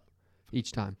runner-up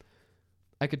each time.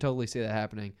 I could totally see that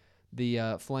happening.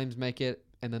 The Flames make it,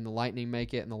 and then the Lightning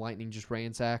make it, and the Lightning just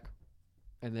ransack,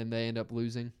 and then they end up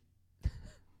losing.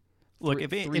 Look,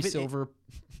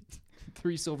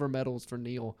 three silver medals for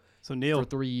Neal so Neil, for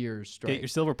 3 years straight. get your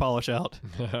silver polish out.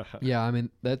 Yeah, I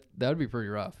mean that would be pretty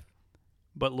rough.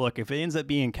 But look, if it ends up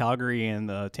being Calgary and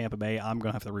Tampa Bay, I'm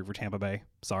gonna have to root for Tampa Bay.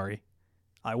 Sorry,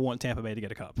 I want Tampa Bay to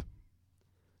get a cup.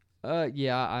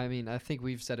 Yeah, I mean I think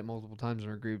we've said it multiple times in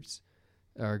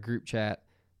our group chat.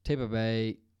 Tampa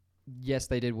Bay, yes,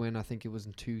 they did win. I think it was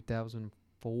in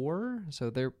 2004,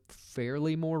 so they're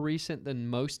fairly more recent than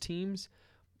most teams,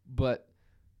 but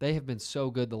they have been so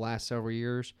good the last several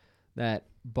years that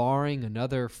barring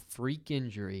another freak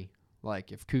injury,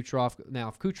 like if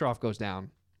Kucherov goes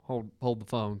down, hold the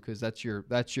phone because that's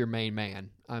your main man.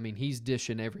 I mean, he's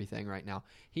dishing everything right now.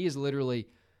 He is literally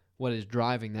what is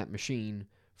driving that machine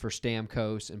for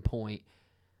Stamkos and Point.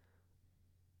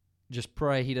 Just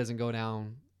pray he doesn't go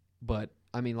down. But,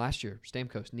 I mean, last year,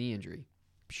 Stamkos' knee injury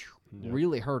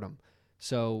really hurt him.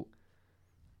 So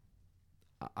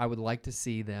I would like to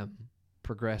see them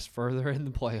progress further in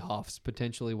the playoffs,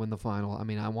 potentially win the final. I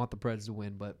mean, I want the Preds to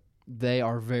win, but they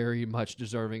are very much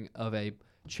deserving of a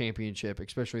championship,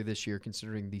 especially this year,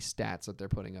 considering the stats that they're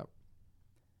putting up.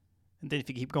 And then if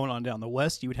you keep going on down the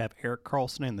West, you would have Erik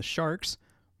Karlsson and the Sharks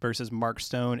versus Mark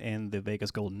Stone and the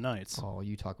Vegas Golden Knights. Oh,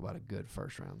 you talk about a good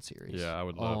first-round series. Yeah, I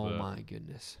would love that. Oh, my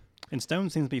goodness. And Stone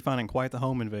seems to be finding quite the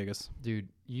home in Vegas. Dude,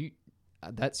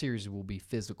 that series will be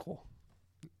physical.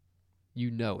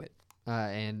 You know it.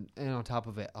 And on top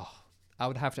of it, I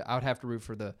would have to root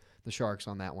for the Sharks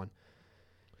on that one.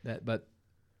 But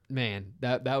man,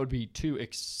 that would be 2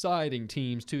 exciting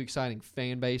teams, 2 exciting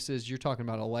fan bases. You're talking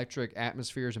about electric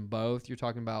atmospheres in both. You're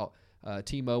talking about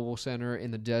T-Mobile Center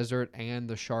in the desert and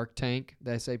the Shark Tank,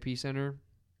 the SAP Center.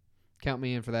 Count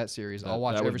me in for that series. I'll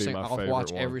watch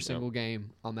every single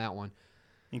game on that one.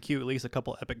 And cue at least a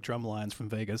couple epic drum lines from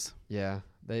Vegas. Yeah,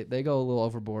 they go a little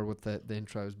overboard with the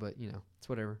intros, but it's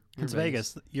whatever. It's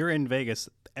Vegas. You're in Vegas.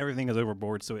 Everything is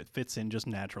overboard, so it fits in just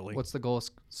naturally. What's the goal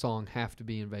song have to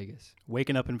be in Vegas?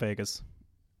 Waking Up in Vegas.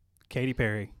 Katy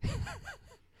Perry.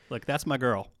 Look, that's my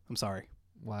girl. I'm sorry.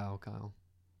 Wow, Kyle.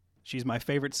 She's my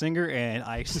favorite singer, and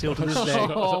I still to this day.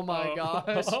 Oh my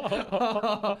gosh!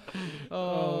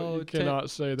 You cannot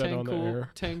say that on the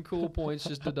air. 10 cool points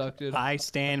just deducted. I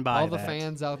stand by all that. the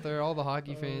fans out there, all the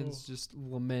hockey fans, just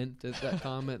lament at that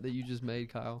comment that you just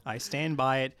made, Kyle. I stand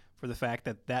by it for the fact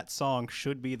that song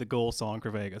should be the goal song for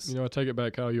Vegas. You know, I take it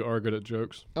back, Kyle. You are good at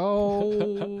jokes.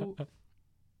 Oh.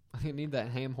 I need that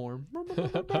ham horn.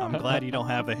 I'm glad you don't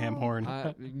have the ham horn.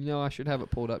 I should have it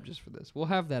pulled up just for this. We'll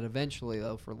have that eventually,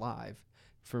 though, for live,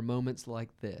 for moments like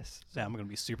this. Yeah, I'm going to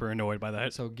be super annoyed by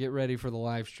that. So get ready for the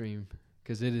live stream,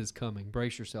 because it is coming.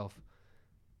 Brace yourself.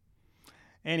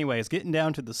 Anyways, getting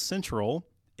down to the Central,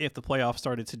 if the playoffs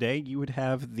started today, you would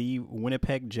have the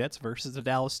Winnipeg Jets versus the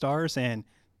Dallas Stars, and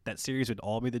that series would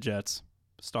all be the Jets.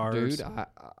 Stars. Dude,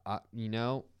 all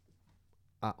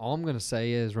I'm going to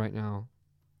say is right now,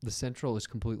 the Central is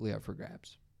completely up for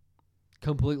grabs.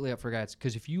 Completely up for grabs.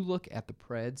 Because if you look at the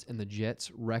Preds and the Jets'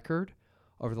 record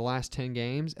over the last 10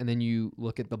 games, and then you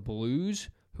look at the Blues,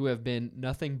 who have been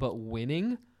nothing but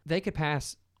winning, they could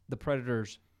pass the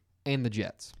Predators and the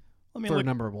Jets for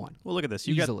number 1. Well, look at this.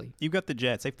 Easily. You've got the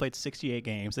Jets. They've played 68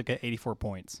 games. They've got 84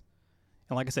 points.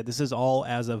 And like I said, this is all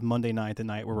as of Monday night, the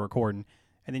night we're recording.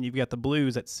 And then you've got the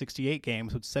Blues at 68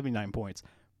 games with 79 points.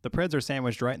 The Preds are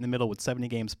sandwiched right in the middle with 70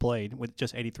 games played with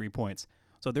just 83 points.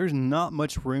 So there's not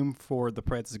much room for the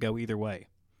Preds to go either way.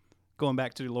 Going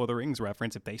back to the Lord of the Rings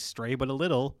reference, if they stray but a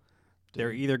little,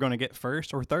 they're either going to get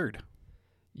first or third.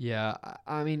 Yeah,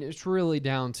 I mean, it's really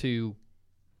down to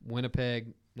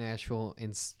Winnipeg, Nashville,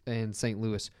 and St.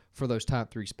 Louis. for those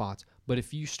top 3 spots. But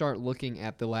if you start looking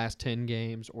at the last 10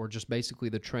 games or just basically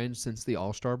the trend since the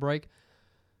All-Star break,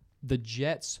 the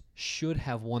Jets should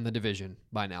have won the division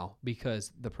by now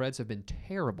because the Preds have been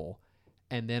terrible.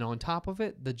 And then on top of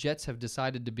it, the Jets have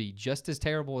decided to be just as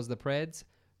terrible as the Preds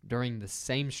during the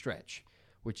same stretch,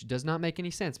 which does not make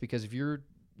any sense because if you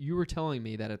were telling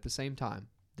me that at the same time,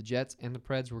 the Jets and the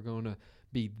Preds were going to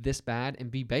be this bad and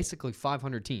be basically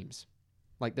 500 teams.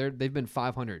 Like they've been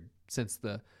 500 since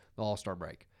the All-Star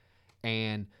break.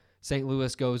 And St.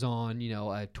 Louis goes on,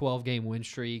 a 12-game win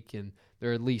streak, and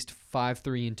they're at least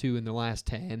 5-3-2 in their last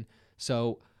 10.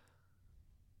 So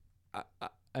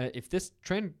if this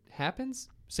trend happens,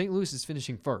 St. Louis is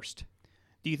finishing first.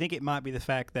 Do you think it might be the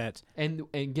fact that and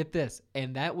get this,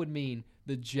 and that would mean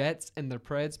the Jets and the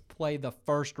Preds play the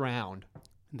first round?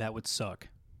 that would suck?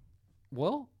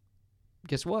 Well,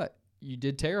 guess what? You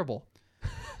did terrible.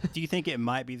 Do you think it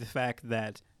might be the fact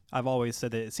that I've always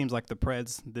said that it seems like the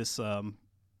Preds, it's one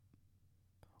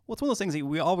of those things that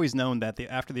we always known that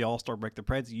after the All-Star break, the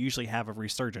Preds usually have a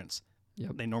resurgence.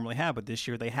 Yep. They normally have, but this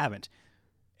year they haven't.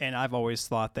 And I've always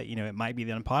thought that, it might be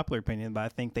the unpopular opinion, but I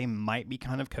think they might be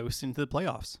kind of coasting to the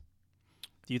playoffs.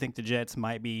 Do you think the Jets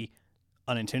might be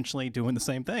unintentionally doing the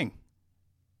same thing?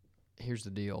 Here's the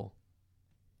deal.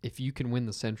 If you can win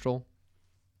the Central,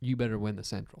 you better win the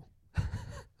Central.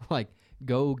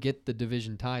 Go get the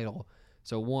division title.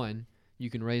 So, 1,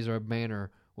 you can raise our banner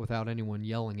without anyone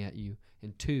yelling at you.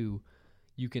 And 2,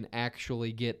 you can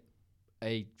actually get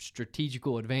a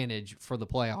strategical advantage for the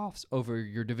playoffs over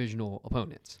your divisional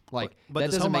opponents. But that does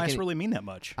doesn't home make ice really mean that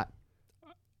much?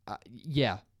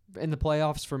 Yeah. In the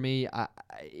playoffs, for me,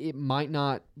 it might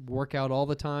not work out all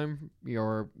the time.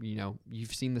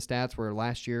 You've seen the stats where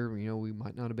last year, we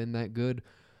might not have been that good,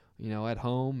 at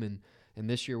home. And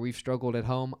this year we've struggled at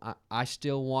home. I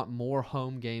still want more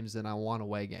home games than I want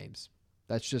away games.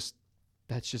 That's just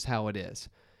how it is.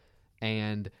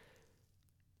 And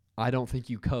I don't think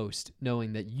you coast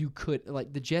knowing that you could,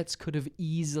 the Jets could have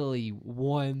easily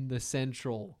won the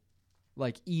Central,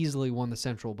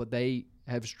 but they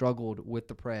have struggled with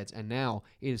the Preds, and now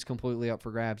it is completely up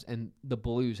for grabs, and the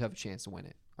Blues have a chance to win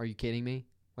it. Are you kidding me?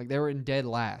 They were in dead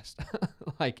last,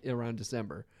 around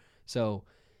December. So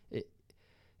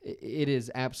it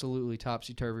is absolutely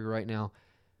topsy-turvy right now,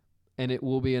 and it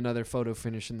will be another photo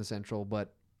finish in the Central,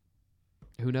 but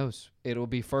who knows? It'll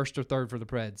be first or third for the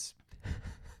Preds.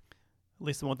 At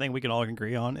least the one thing we can all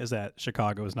agree on is that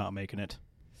Chicago is not making it.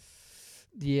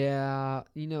 Yeah,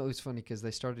 it was funny because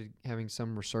they started having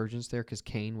some resurgence there because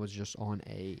Kane was just on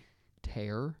a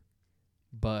tear,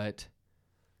 but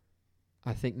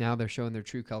I think now they're showing their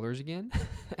true colors again,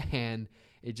 and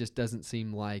it just doesn't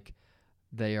seem like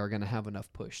they are going to have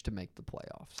enough push to make the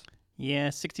playoffs. Yeah,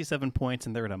 67 points,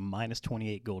 and they're at a minus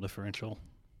 28 goal differential.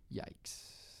 Yikes.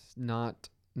 Not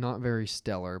very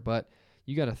stellar, but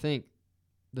you got to think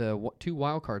the 2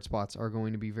 wildcard spots are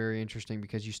going to be very interesting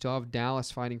because you still have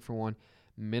Dallas fighting for one,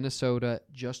 Minnesota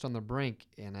just on the brink,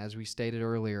 and as we stated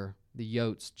earlier, the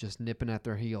Yotes just nipping at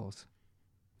their heels.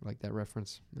 Like that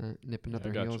reference? Nipping at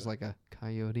their heels like a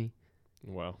coyote?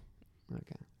 Wow.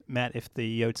 Okay. Matt, if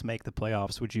the Yotes make the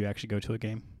playoffs, would you actually go to a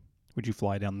game? Would you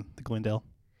fly down the Glendale?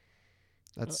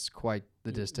 That's quite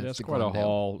the distance. That's to quite Glendale. a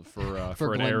haul for an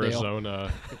Glendale.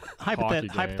 Arizona hockey game.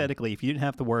 Hypothetically, if you didn't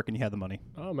have to work and you had the money.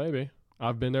 Oh, maybe.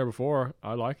 I've been there before.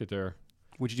 I like it there.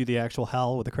 Would you do the actual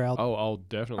howl with the crowd? Oh,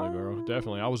 definitely, bro.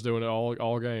 Definitely. I was doing it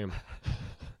all game.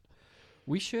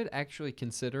 We should actually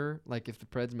consider, if the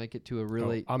Preds make it to a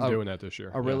really... I'm doing that this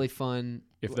year. A really fun...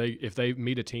 If they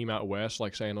meet a team out west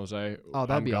like San Jose, oh,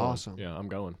 that'd be going. awesome. Yeah, I'm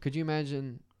going. Could you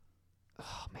imagine...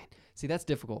 Oh, man. See, that's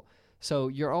difficult. So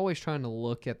you're always trying to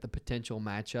look at the potential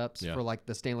matchups for,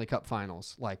 the Stanley Cup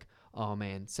Finals. Oh,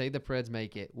 man, say the Preds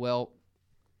make it. Well,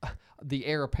 the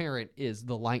heir apparent is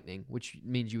the Lightning, which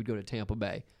means you would go to Tampa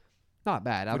Bay. Not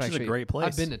bad. Which is a great place.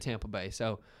 I've been to Tampa Bay,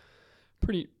 so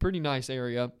pretty nice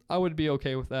area. I would be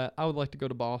okay with that. I would like to go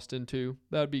to Boston, too.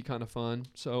 That would be kind of fun.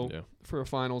 So for a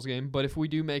finals game. But if we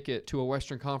do make it to a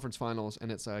Western Conference Finals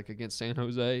and it's against San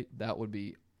Jose, that would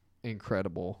be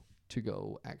incredible to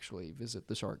go actually visit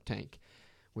the Shark Tank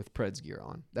with Preds gear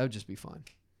on. That would just be fun.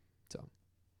 So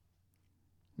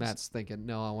Matt's thinking,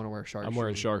 no, I want to wear Sharks. I'm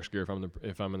wearing Sharks gear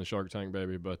if I'm in the Shark Tank,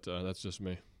 baby, but that's just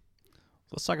me.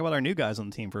 Let's talk about our new guys on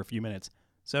the team for a few minutes.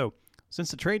 So, since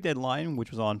the trade deadline,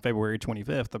 which was on February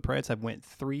 25th, the Preds have went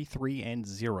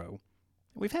 3-3-0.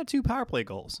 We've had 2 power play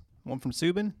goals, one from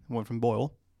Subban, one from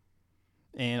Boyle.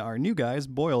 And our new guys,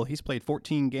 Boyle, he's played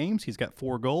 14 games. He's got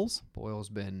 4 goals. Boyle's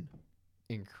been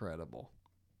incredible.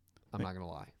 I'm not going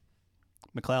to lie.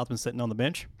 McLeod's been sitting on the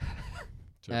bench.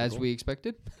 As we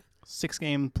expected. 6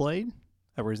 games played.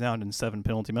 a resounding 7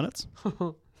 penalty minutes.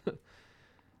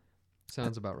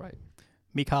 Sounds about right.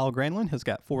 Mikael Granlund has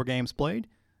got 4 games played,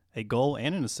 a goal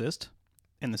and an assist,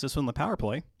 and the assist on the power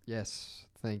play. Yes,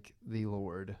 thank the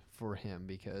Lord for him,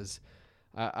 because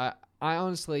I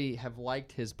honestly have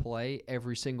liked his play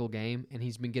every single game, and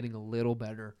he's been getting a little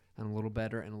better and a little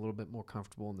better and a little bit more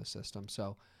comfortable in the system.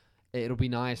 So it'll be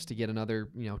nice to get another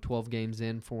 12 games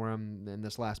in for him in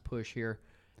this last push here,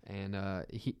 and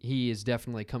he is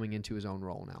definitely coming into his own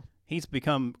role now. He's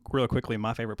become real quickly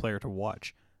my favorite player to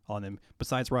watch on them.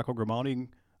 Besides Rocco Grimaldi,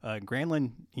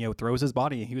 Granlund, throws his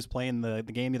body. He was playing the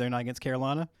game the other night against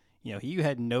Carolina. He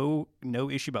had no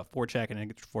issue about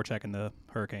forechecking the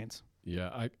Hurricanes. Yeah,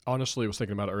 I honestly was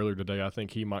thinking about it earlier today. I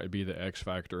think he might be the X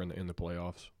factor in the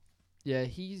playoffs. Yeah,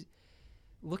 he's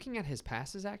looking at his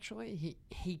passes. Actually,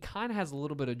 he kind of has a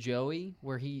little bit of Joey,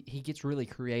 where he gets really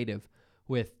creative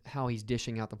with how he's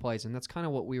dishing out the plays, and that's kind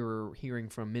of what we were hearing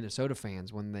from Minnesota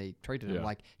fans when they traded him.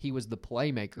 Like, he was the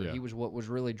playmaker. Yeah. He was what was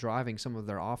really driving some of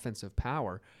their offensive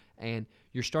power, and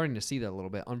you're starting to see that a little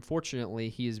bit. Unfortunately,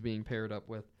 he is being paired up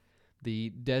with the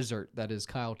desert that is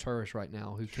Kyle Turris right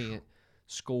now, who can't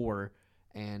score.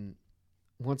 And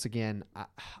once again,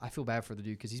 I feel bad for the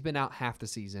dude, because he's been out half the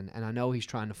season, and I know he's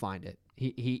trying to find it.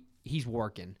 He's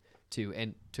working too,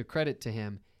 and to credit to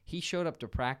him, he showed up to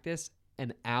practice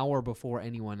an hour before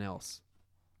anyone else.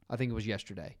 I think it was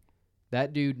yesterday.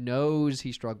 That dude knows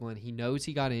he's struggling. He knows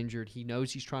he got injured. He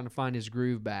knows he's trying to find his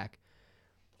groove back.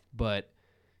 But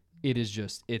it is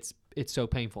just it's so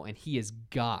painful, and he has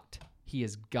got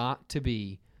to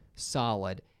be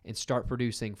solid and start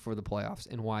producing for the playoffs.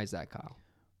 And why is that, Kyle?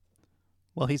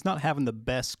 Well, he's not having the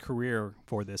best career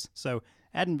for this. So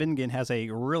Adam Vingan has a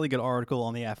really good article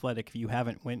on The Athletic. If you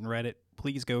haven't went and read it,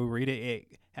 please go read it.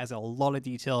 It has a lot of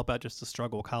detail about just the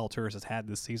struggle Kyle Turris has had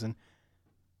this season.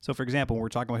 So, for example, when we're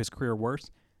talking about his career worst,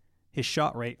 his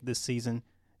shot rate this season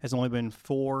has only been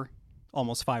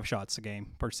almost 5 shots a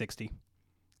game per 60.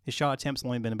 His shot attempts have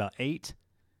only been about 8,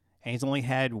 and he's only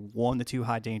had 1 to 2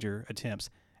 high danger attempts,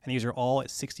 and these are all at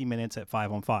 60 minutes at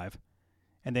 5-on-5.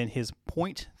 And then his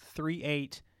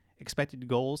 .38 expected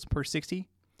goals per 60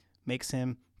 makes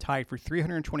him tied for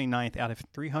 329th out of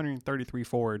 333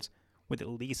 forwards with at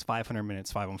least 500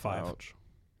 minutes 5-on-5. Ouch.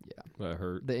 Yeah. That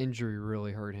hurt. The injury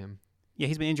really hurt him. Yeah,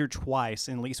 he's been injured twice,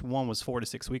 and at least one was 4 to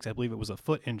 6 weeks. I believe it was a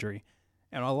foot injury.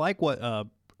 And I like what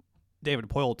David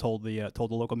Poyle told the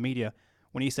local media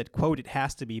when he said, quote, "It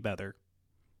has to be better."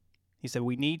 He said,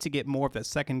 "We need to get more of that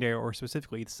secondary, or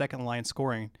specifically the second line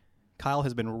scoring. Kyle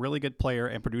has been a really good player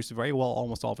and produced very well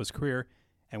almost all of his career.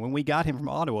 And when we got him from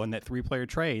Ottawa in that 3-player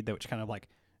trade, which kind of like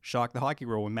shocked the hockey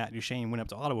world when Matt Duchene went up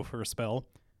to Ottawa for a spell,"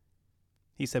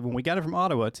 he said, "When we got him from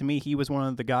Ottawa, to me, he was one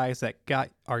of the guys that got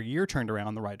our year turned around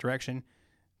in the right direction.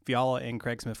 Fiala and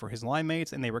Craig Smith were his line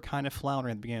mates, and they were kind of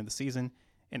floundering at the beginning of the season.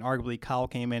 And arguably, Kyle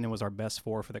came in and was our best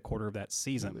for the quarter of that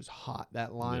season." It was hot.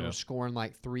 That line Yeah. was scoring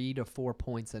like 3 to 4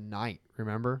 points a night,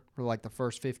 remember? For like the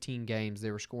first 15 games,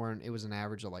 they were scoring, it was an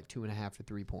average of like 2.5 to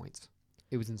 3 points.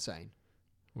 It was insane.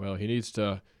 Well, he needs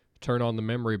to turn on the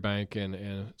memory bank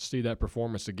and see that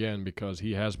performance again, because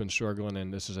he has been struggling,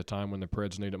 and this is a time when the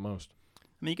Preds need it most. I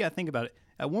mean, you got to think about it.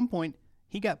 At one point,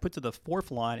 he got put to the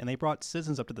 4th line, and they brought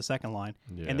Sissons up to the 2nd line.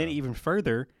 Yeah. And then even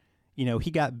further,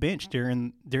 he got benched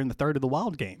during the third of the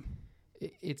Wild game.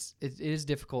 It is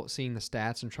difficult seeing the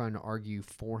stats and trying to argue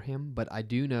for him, but I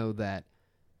do know that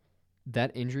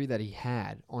injury that he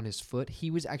had on his foot, he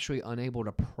was actually unable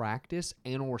to practice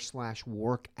and/or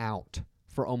work out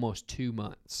for almost 2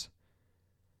 months.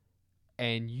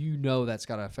 And that's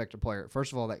got to affect a player.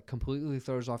 First of all, that completely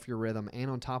throws off your rhythm,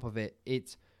 and on top of it,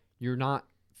 you're not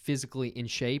physically in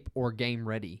shape or game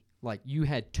ready. Like, you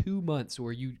had 2 months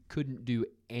where you couldn't do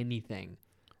anything.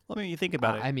 Well, I mean, you think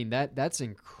about it. I mean, that's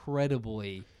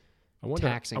incredibly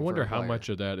taxing. I wonder for a how player. much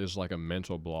of that is like a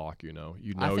mental block. I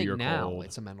think you're now cold.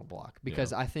 it's a mental block,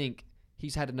 because I think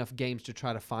he's had enough games to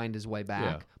try to find his way back.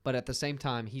 Yeah. But at the same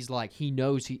time, he's gripping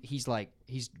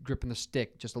the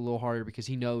stick just a little harder, because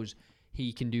he knows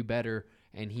he can do better,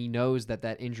 and he knows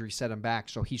that injury set him back.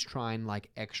 So he's trying like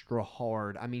extra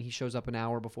hard. I mean, he shows up an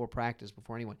hour before practice,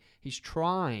 before anyone. He's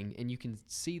trying, and you can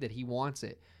see that he wants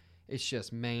it. It's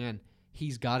just, man,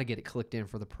 he's got to get it clicked in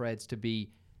for the Preds to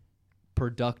be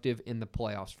productive in the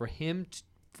playoffs. For him,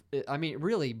 it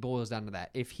really boils down to that.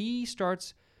 If he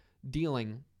starts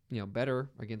dealing, better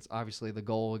against, obviously, the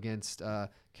goal against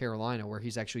Carolina, where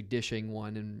he's actually dishing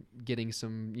one and getting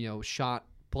some, shot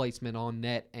placement on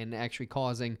net and actually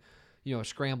causing, a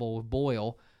scramble with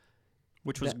Boyle,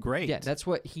 which was great. Yeah, that's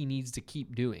what he needs to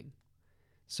keep doing.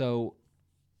 So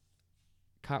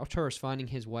Kyle Turris finding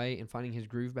his way and finding his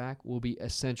groove back will be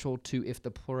essential to if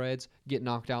the Preds get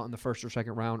knocked out in the first or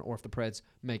second round, or if the Preds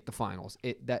make the finals.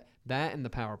 That and the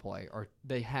power play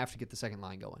they have to get the second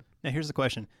line going. Now here's the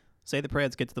question: say the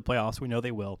Preds get to the playoffs, we know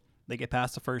they will. They get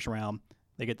past the first round,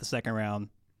 they get the second round,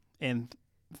 and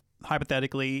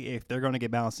hypothetically, if they're going to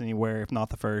get bounced anywhere, if not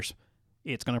the first,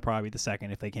 it's going to probably be the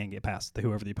second if they can't get past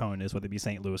whoever the opponent is, whether it be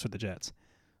St. Louis or the Jets.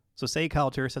 So say Kyle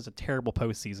Turris has a terrible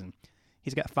postseason.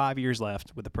 He's got 5 years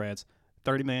left with the Preds,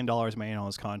 $30 million remaining on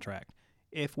his contract.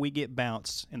 If we get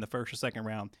bounced in the first or second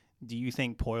round, do you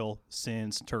think Poile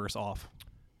sends Turris off?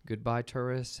 Goodbye,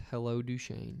 Turris. Hello,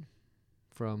 Duchesne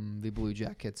from the Blue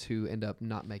Jackets, who end up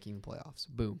not making the playoffs.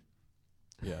 Boom.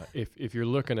 Yeah, if you're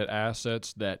looking at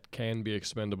assets that can be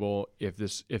expendable, if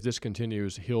this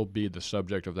continues, he'll be the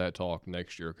subject of that talk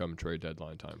next year come trade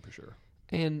deadline time for sure.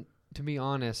 And to be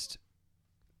honest,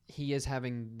 he is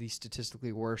having the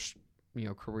statistically worst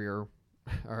career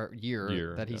or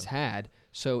year that he's had.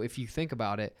 So if you think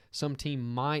about it, some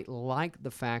team might like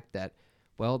the fact that,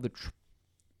 well, the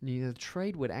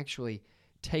trade would actually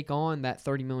take on that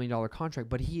 $30 million contract,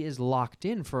 but he is locked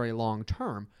in for a long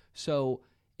term. So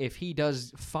if he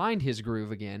does find his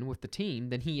groove again with the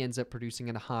team, then he ends up producing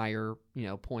at a higher,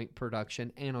 point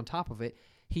production. And on top of it,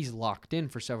 he's locked in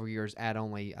for several years at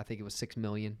only, I think it was $6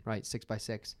 million, right? 6 by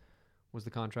 6 was the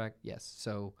contract. Yes.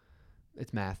 So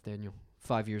it's math, Daniel.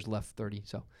 5 years left, 30.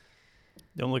 So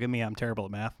don't look at me. I'm terrible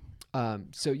at math.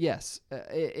 So yes,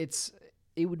 it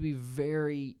would be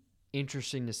very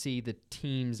interesting to see the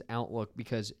team's outlook,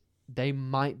 because they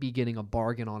might be getting a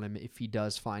bargain on him if he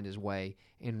does find his way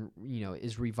and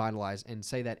is revitalized. And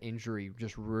say that injury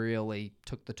just really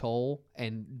took the toll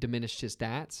and diminished his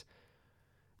stats.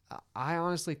 I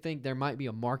honestly think there might be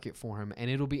a market for him, and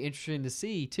it'll be interesting to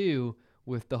see too.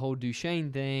 With the whole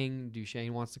Duchesne thing,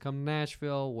 Duchesne wants to come to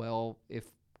Nashville. Well, if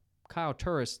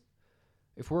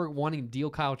we're wanting to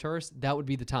deal Kyle Turris, that would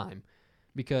be the time,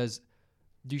 because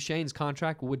Duchesne's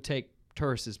contract would take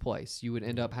Turris's place. You would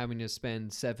end up having to spend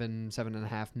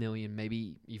 $7.5 million,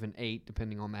 maybe even $8 million,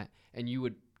 depending on that, and you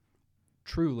would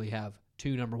truly have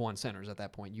two number one centers at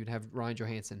that point. You'd have Ryan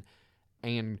Johansson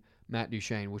and Matt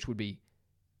Duchesne, which would be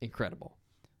incredible.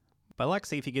 But I'd like to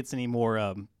see if he gets any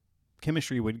more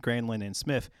chemistry with Granlund and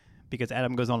Smith, because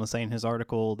Adam goes on to say in his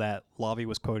article that Lavi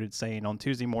was quoted saying on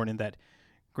Tuesday morning that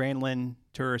Granlund,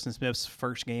 Turris, and Smith's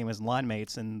first game as line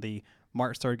mates in the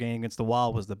March 3rd game against the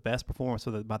Wild was the best performance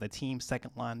by the team's second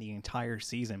line the entire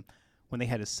season, when they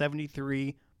had a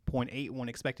 73.81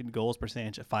 expected goals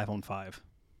percentage at 5-on-5.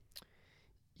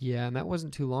 Yeah, and that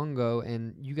wasn't too long ago,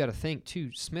 and you got to think,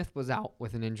 too, Smith was out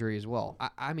with an injury as well.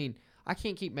 I mean, I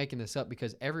can't keep making this up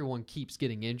because everyone keeps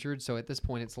getting injured. So at this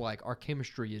point, it's like our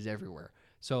chemistry is everywhere.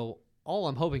 So all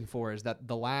I'm hoping for is that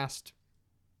the last,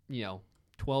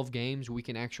 12 games, we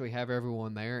can actually have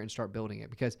everyone there and start building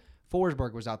it. Because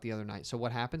Forsberg was out the other night. So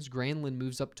what happens? Granlund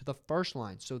moves up to the first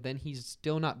line. So then he's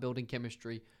still not building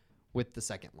chemistry with the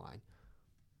second line.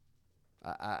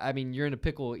 I mean, you're in a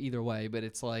pickle either way, but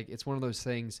it's like it's one of those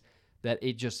things that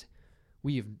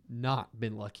we have not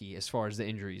been lucky as far as the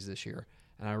injuries this year.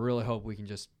 And I really hope we can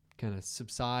just kind of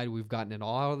subside. We've gotten it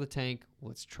all out of the tank.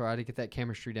 Let's try to get that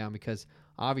chemistry down, because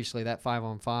obviously that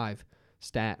 5-on-5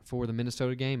 stat for the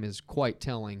Minnesota game is quite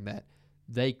telling that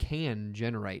they can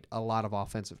generate a lot of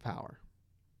offensive power.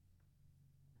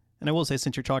 And I will say,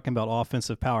 since you're talking about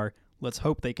offensive power, let's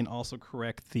hope they can also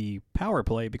correct the power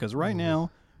play, because right now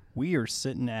we are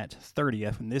sitting at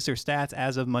 30th, and these are stats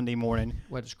as of Monday morning.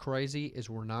 What's crazy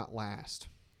is we're not last.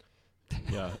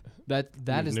 Yeah, that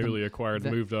is newly acquired,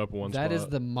 moved up one spot. That is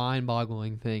the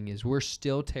mind-boggling thing, is we're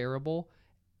still terrible,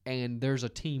 and there's a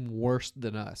team worse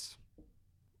than us.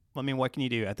 I mean, what can you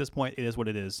do? At this point, it is what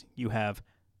it is. You've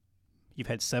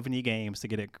had 70 games to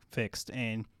get it fixed,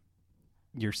 and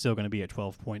you're still going to be at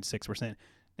 12.6%.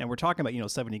 And we're talking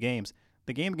about 70 games.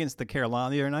 The game against the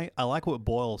Carolina the other night, I like what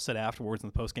Boyle said afterwards in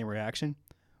the post-game reaction.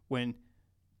 When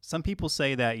some people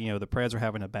say that the Preds are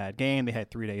having a bad game, they had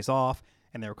 3 days off,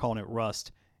 and they were calling it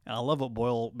rust. And I love what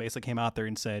Boyle basically came out there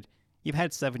and said, you've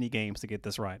had 70 games to get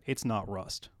this right. It's not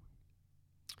rust.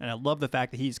 And I love the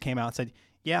fact that he just came out and said,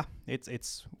 yeah,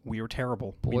 we were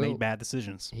terrible. Boyle, we made bad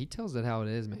decisions. He tells it how it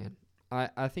is, man.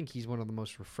 I think he's one of the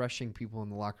most refreshing people in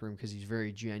the locker room, because he's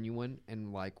very genuine and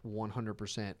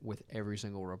 100% with every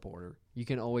single reporter. You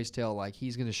can always tell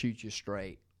he's going to shoot you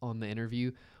straight on the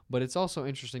interview. But it's also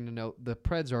interesting to note the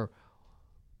Preds are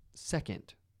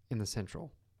second in the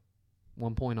Central,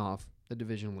 1 point off the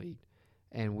division lead,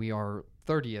 and we are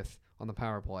 30th on the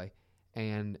power play.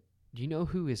 And do you know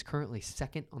who is currently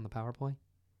second on the power play?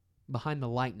 behind the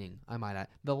Lightning, I might add.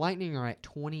 The Lightning are at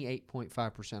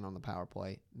 28.5% on the power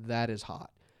play. That is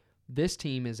hot. This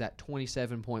team is at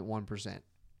 27.1%.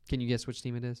 Can you guess which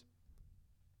team it is?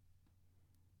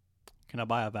 Can I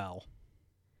buy a vowel?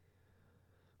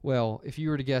 Well, if you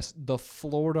were to guess, the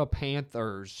Florida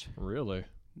Panthers. Really?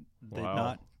 Did Wow.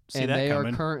 not see And that they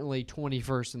coming. are currently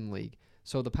 21st in the league.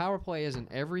 So the power play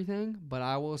isn't everything, but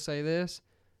I will say this.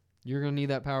 You're going to need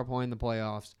that power play in the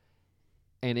playoffs.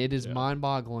 And it is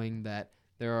mind-boggling that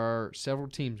there are several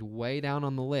teams way down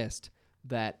on the list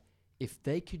that if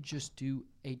they could just do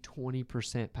a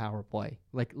 20% power play,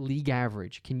 like league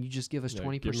average, can you just give us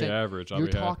 20%? Give me average. I'll You're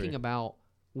be talking happy. about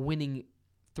winning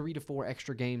 3 to 4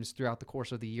 extra games throughout the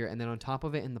course of the year. And then on top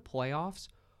of it, in the playoffs,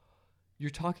 you're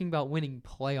talking about winning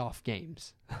playoff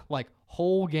games, like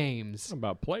whole games.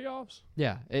 About playoffs?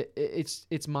 Yeah,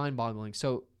 it's mind-boggling.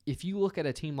 So if you look at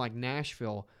a team like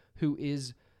Nashville, who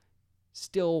is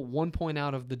still 1 point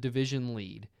out of the division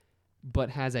lead, but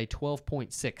has a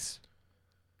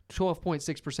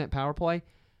 12.6% power play,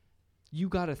 you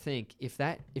got to think if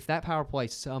that power play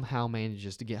somehow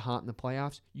manages to get hot in the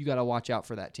playoffs, you got to watch out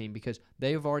for that team because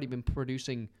they have already been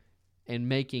producing and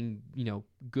making,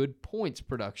 good points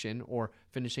production or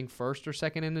finishing first or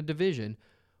second in the division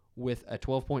with a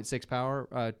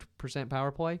 12.6%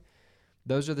 power play.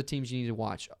 Those are the teams you need to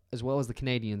watch, as well as the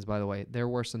Canadians, by the way. They're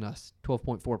worse than us,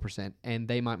 12.4%, and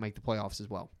they might make the playoffs as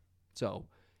well. So,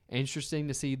 interesting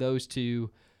to see those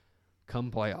two come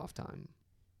playoff time.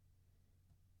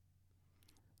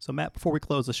 So, Matt, before we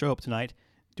close the show up tonight,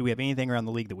 do we have anything around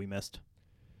the league that we missed?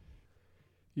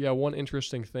 Yeah, one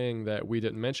interesting thing that we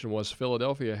didn't mention was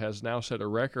Philadelphia has now set a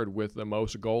record with the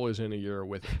most goalies in a year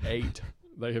with 8.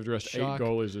 They have dressed 8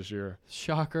 goalies this year.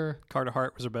 Shocker. Carter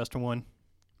Hart was our best one.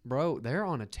 Bro, they're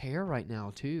on a tear right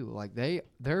now, too. Like,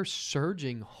 they're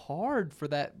surging hard for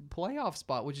that playoff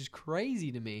spot, which is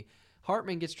crazy to me.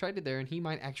 Hartman gets traded there, and he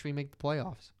might actually make the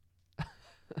playoffs.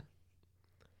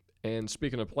 And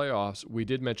speaking of playoffs, we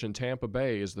did mention Tampa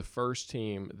Bay is the first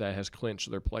team that has clinched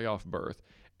their playoff berth.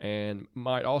 And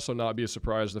might also not be a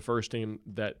surprise, the first team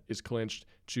that is clinched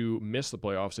to miss the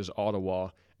playoffs is Ottawa.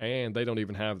 And they don't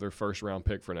even have their first-round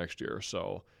pick for next year.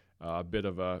 So a bit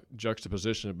of a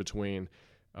juxtaposition between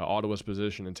Ottawa's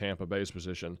position and Tampa Bay's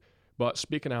position. But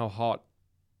speaking of how hot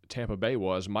Tampa Bay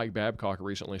was, Mike Babcock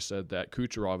recently said that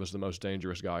Kucherov is the most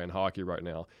dangerous guy in hockey right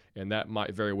now. And that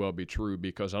might very well be true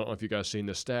because I don't know if you guys seen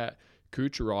this stat.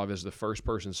 Kucherov is the first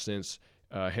person since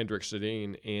Hendrik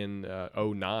Sedin in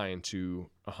 2009 to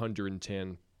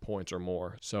 110 points or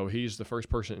more. So he's the first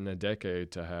person in a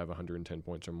decade to have 110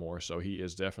 points or more. So he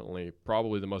is definitely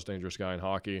probably the most dangerous guy in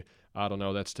hockey. I don't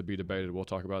know. That's to be debated. We'll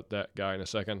talk about that guy in a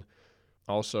second.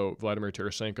 Also, Vladimir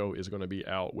Tarasenko is going to be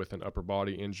out with an upper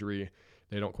body injury.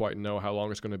 They don't quite know how long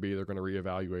it's going to be. They're going to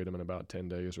reevaluate him in about 10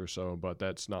 days or so, but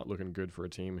that's not looking good for a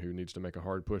team who needs to make a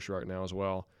hard push right now as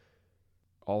well.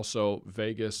 Also,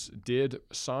 Vegas did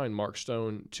sign Mark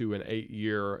Stone to an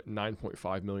 8-year,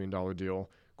 $9.5 million deal.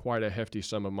 Quite a hefty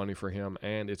sum of money for him,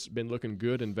 and it's been looking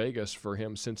good in Vegas for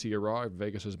him since he arrived.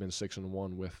 Vegas has been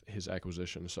 6-1 with his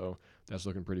acquisition, so that's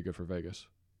looking pretty good for Vegas.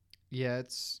 Yeah,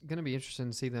 it's going to be interesting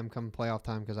to see them come playoff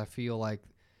time because I feel like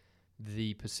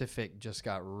the Pacific just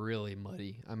got really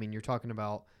muddy. I mean, you're talking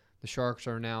about the Sharks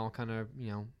are now kind of,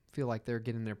 feel like they're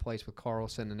getting their place with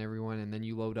Carlson and everyone, and then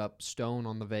you load up Stone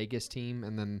on the Vegas team,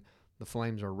 and then the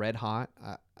Flames are red hot.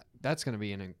 That's going to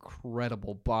be an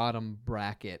incredible bottom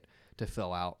bracket to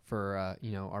fill out for,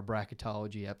 our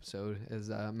bracketology episode, as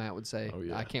Matt would say. Oh,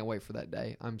 yeah. I can't wait for that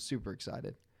day. I'm super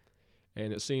excited.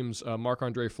 And it seems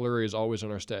Marc-Andre Fleury is always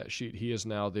on our stat sheet. He is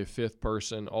now the 5th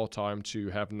person all-time to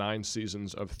have 9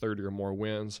 seasons of 30 or more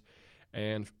wins.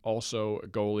 And also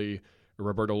goalie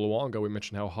Roberto Luongo, we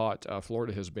mentioned how hot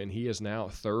Florida has been. He is now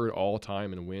 3rd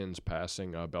all-time in wins,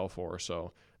 passing Belfour.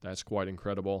 So that's quite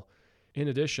incredible. In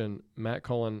addition, Matt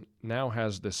Cullen now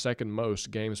has the 2nd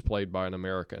most games played by an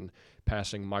American,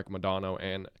 passing Mike Modano,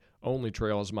 and only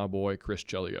trails my boy Chris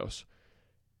Chelios.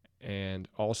 And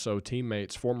also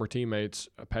former teammates,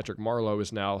 Patrick Marleau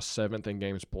is now 7th in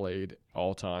games played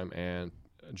all time, and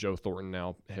Joe Thornton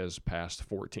now has passed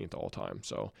 14th all time.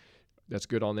 So that's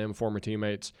good on them, former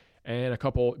teammates. And a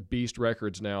couple beast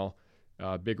records now,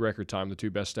 big record time, the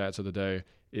 2 best stats of the day,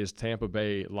 is Tampa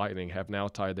Bay Lightning have now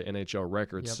tied the NHL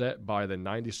record set by the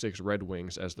 96 Red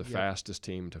Wings as the fastest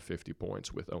team to 50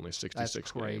 points with only 66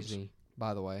 That's crazy, games.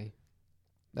 by the way.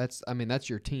 That's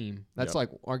your team. That's Yep. like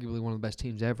arguably one of the best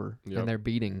teams ever, Yep. and they're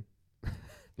beating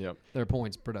Yep. their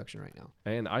points production right now.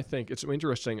 And I think it's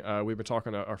interesting. We've been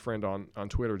talking to our friend on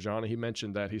Twitter, John. He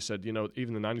mentioned that he said,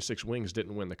 even the 96 Wings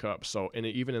didn't win the Cup. So, and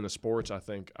even in the sports, I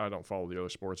think I don't follow the other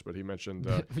sports, but he mentioned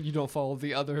You don't follow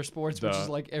the other sports, which is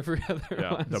like every other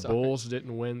one. the Sorry. Bulls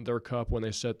didn't win their Cup when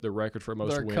they set the record for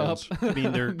most Their wins. cup. I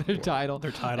mean, their title.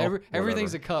 Their title.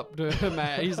 Everything's a cup to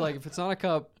Matt. He's like, if it's not a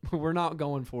cup, we're not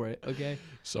going for it. Okay.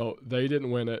 So they didn't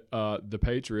win it. The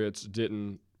Patriots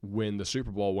didn't win the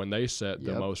Super Bowl when they set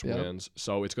the most wins.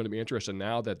 So it's going to be interesting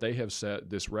now that they have set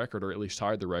this record, or at least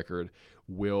tied the record.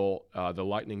 Will the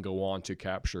Lightning go on to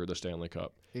capture the Stanley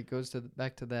Cup? It goes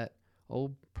back to that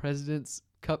old President's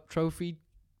Cup trophy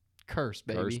curse,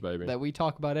 baby. That we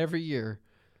talk about every year.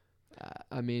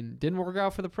 I mean, didn't work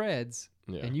out for the Preds.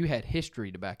 Yeah. And you had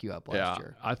history to back you up last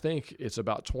year. I think it's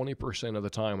about 20% of the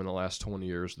time in the last 20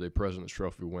 years the President's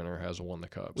Trophy winner has won the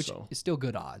Cup. Which is still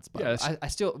good odds. But Yeah, I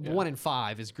still 1 in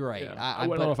 5 is great. Yeah. I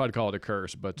don't know if I'd call it a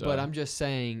curse, but I'm just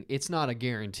saying it's not a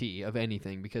guarantee of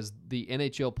anything because the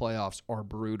NHL playoffs are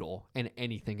brutal and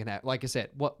anything can happen. Like I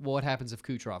said, what happens if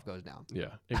Kucherov goes down?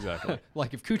 Yeah, exactly.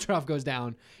 Like if Kucherov goes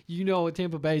down,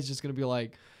 Tampa Bay is just going to be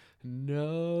like,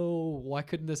 no, why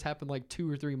couldn't this happen like 2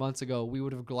 or 3 months ago? We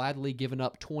would have gladly given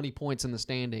up 20 points in the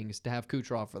standings to have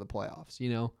Kucherov for the playoffs,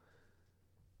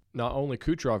 Not only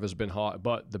Kucherov has been hot,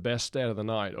 but the best stat of the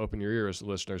night, open your ears,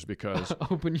 listeners, because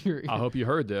Open your ears. I hope you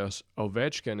heard this.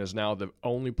 Ovechkin is now the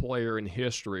only player in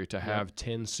history to have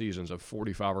 10 seasons of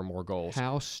 45 or more goals.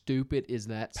 How stupid is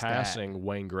that stat? Passing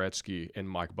Wayne Gretzky and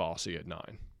Mike Bossy at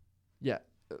 9. Yeah.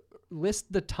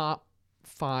 List the top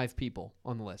 5 people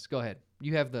on the list. Go ahead.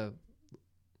 You have the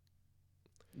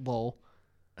lol.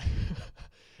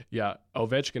 Yeah,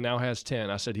 Ovechkin now has 10.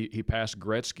 I said he passed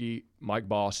Gretzky, Mike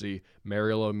Bossy,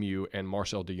 Mario Lemieux, and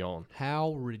Marcel Dion.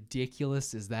 How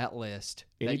ridiculous is that list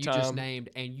that you just named,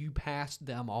 and you passed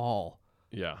them all?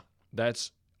 Yeah,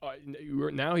 that's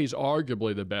now he's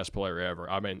arguably the best player ever.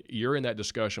 I mean, you're in that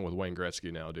discussion with Wayne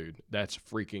Gretzky now, dude. That's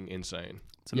freaking insane.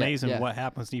 It's amazing what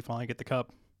happens when you finally get the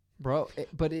Cup. Bro,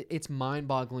 it's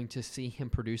mind-boggling to see him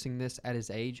producing this at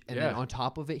his age, and then on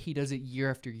top of it, he does it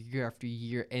year after year after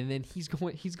year, and then he's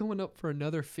going up for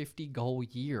another 50-goal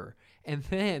year, and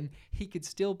then he could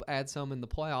still add some in the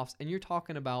playoffs. And you're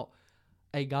talking about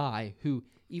a guy who,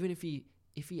 even if he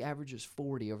averages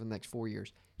 40 over the next 4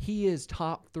 years, he is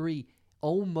top 3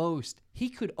 almost. He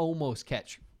could almost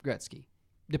catch Gretzky,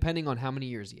 depending on how many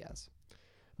years he has.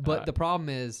 But the problem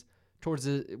is,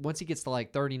 once he gets to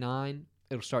like 39.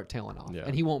 It'll start tailing off,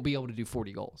 and he won't be able to do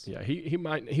 40 goals. Yeah, he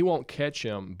won't catch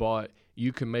him, but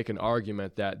you can make an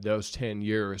argument that those 10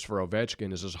 years for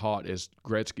Ovechkin is as hot as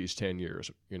Gretzky's 10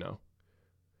 years.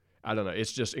 I don't know.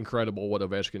 It's just incredible what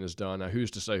Ovechkin has done. Now,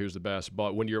 who's to say who's the best?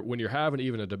 But when you're having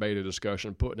even a debated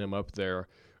discussion, putting him up there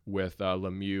with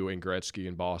Lemieux and Gretzky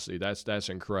and Bossy, that's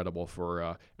incredible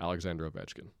for Alexander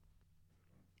Ovechkin.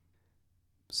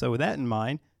 So with that in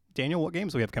mind, Daniel, what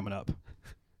games do we have coming up?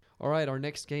 All right, our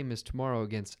next game is tomorrow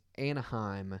against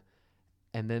Anaheim,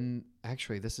 and then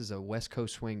actually this is a West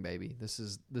Coast swing, baby. This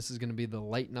is going to be the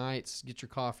late nights. Get your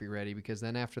coffee ready because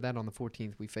then after that on the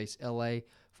 14th we face LA,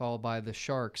 followed by the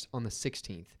Sharks on the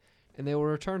 16th, and they will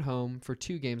return home for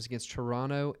 2 games against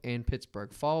Toronto and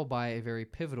Pittsburgh, followed by a very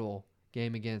pivotal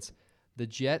game against the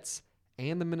Jets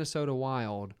and the Minnesota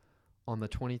Wild on the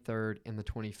 23rd and the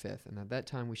 25th. And at that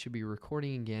time we should be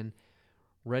recording again,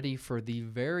 ready for the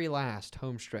very last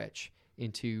home stretch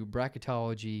into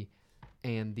bracketology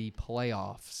and the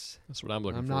playoffs. That's what I'm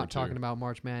looking for. I'm not talking about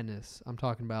March Madness. I'm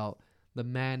talking about the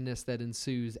madness that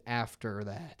ensues after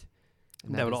that.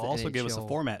 And that would is the also give us a NHL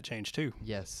format change, too.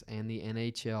 Yes, and the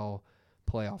NHL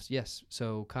playoffs. Yes.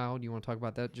 So, Kyle, do you want to talk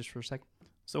about that just for a second?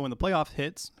 So when the playoff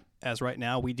hits, as right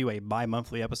now, we do a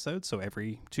bi-monthly episode. So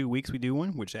every 2 weeks we do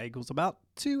one, which equals about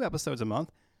 2 episodes a month.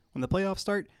 When the playoffs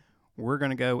start, we're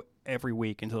going to go every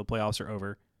week until the playoffs are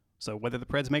over. So whether the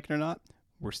Preds make it or not,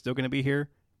 we're still going to be here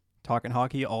talking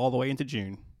hockey all the way into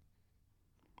June.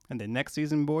 And then next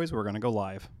season, boys, we're going to go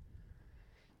live.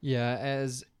 Yeah,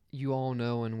 as you all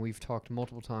know, and we've talked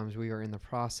multiple times, we are in the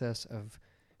process of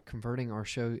converting our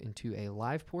show into a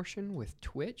live portion with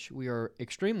Twitch. We are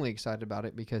extremely excited about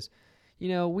it because,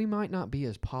 we might not be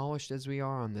as polished as we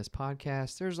are on this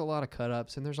podcast. There's a lot of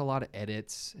cut-ups and there's a lot of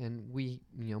edits, and we,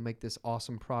 make this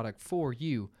awesome product for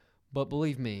you. But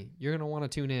believe me, you're going to want to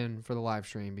tune in for the live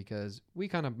stream because we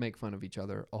kind of make fun of each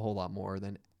other a whole lot more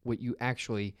than what you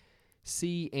actually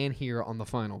see and hear on the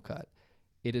final cut.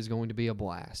 It is going to be a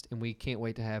blast, and we can't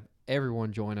wait to have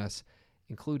everyone join us,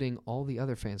 including all the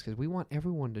other fans, because we want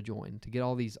everyone to join to get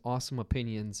all these awesome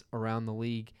opinions around the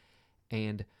league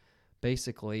and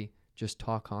basically just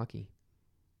talk hockey.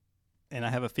 And I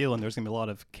have a feeling there's going to be a lot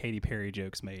of Katy Perry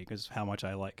jokes made because of how much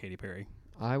I like Katy Perry.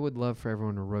 I would love for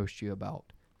everyone to roast you about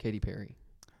Katy Perry.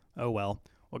 Oh, well.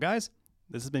 Well, guys,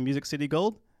 this has been Music City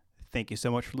Gold. Thank you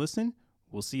so much for listening.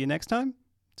 We'll see you next time.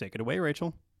 Take it away,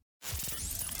 Rachel.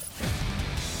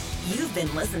 You've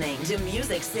been listening to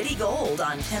Music City Gold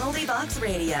on Penalty Box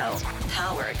Radio,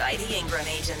 powered by the Ingram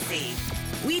Agency.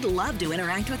 We'd love to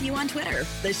interact with you on Twitter.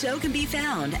 The show can be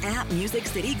found at Music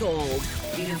City Gold.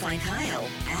 You can find Kyle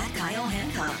at Kyle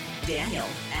Hancock, Daniel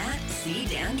at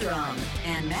CDanDrum,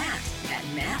 and Matt at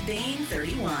Matt Bain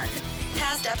 31.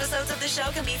 Past episodes of the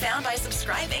show can be found by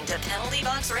subscribing to Penalty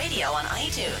Box Radio on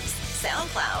iTunes,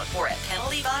 SoundCloud, or at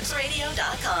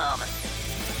penaltyboxradio.com.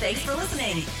 Thanks for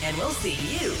listening, and we'll see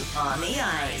you on the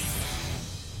ice.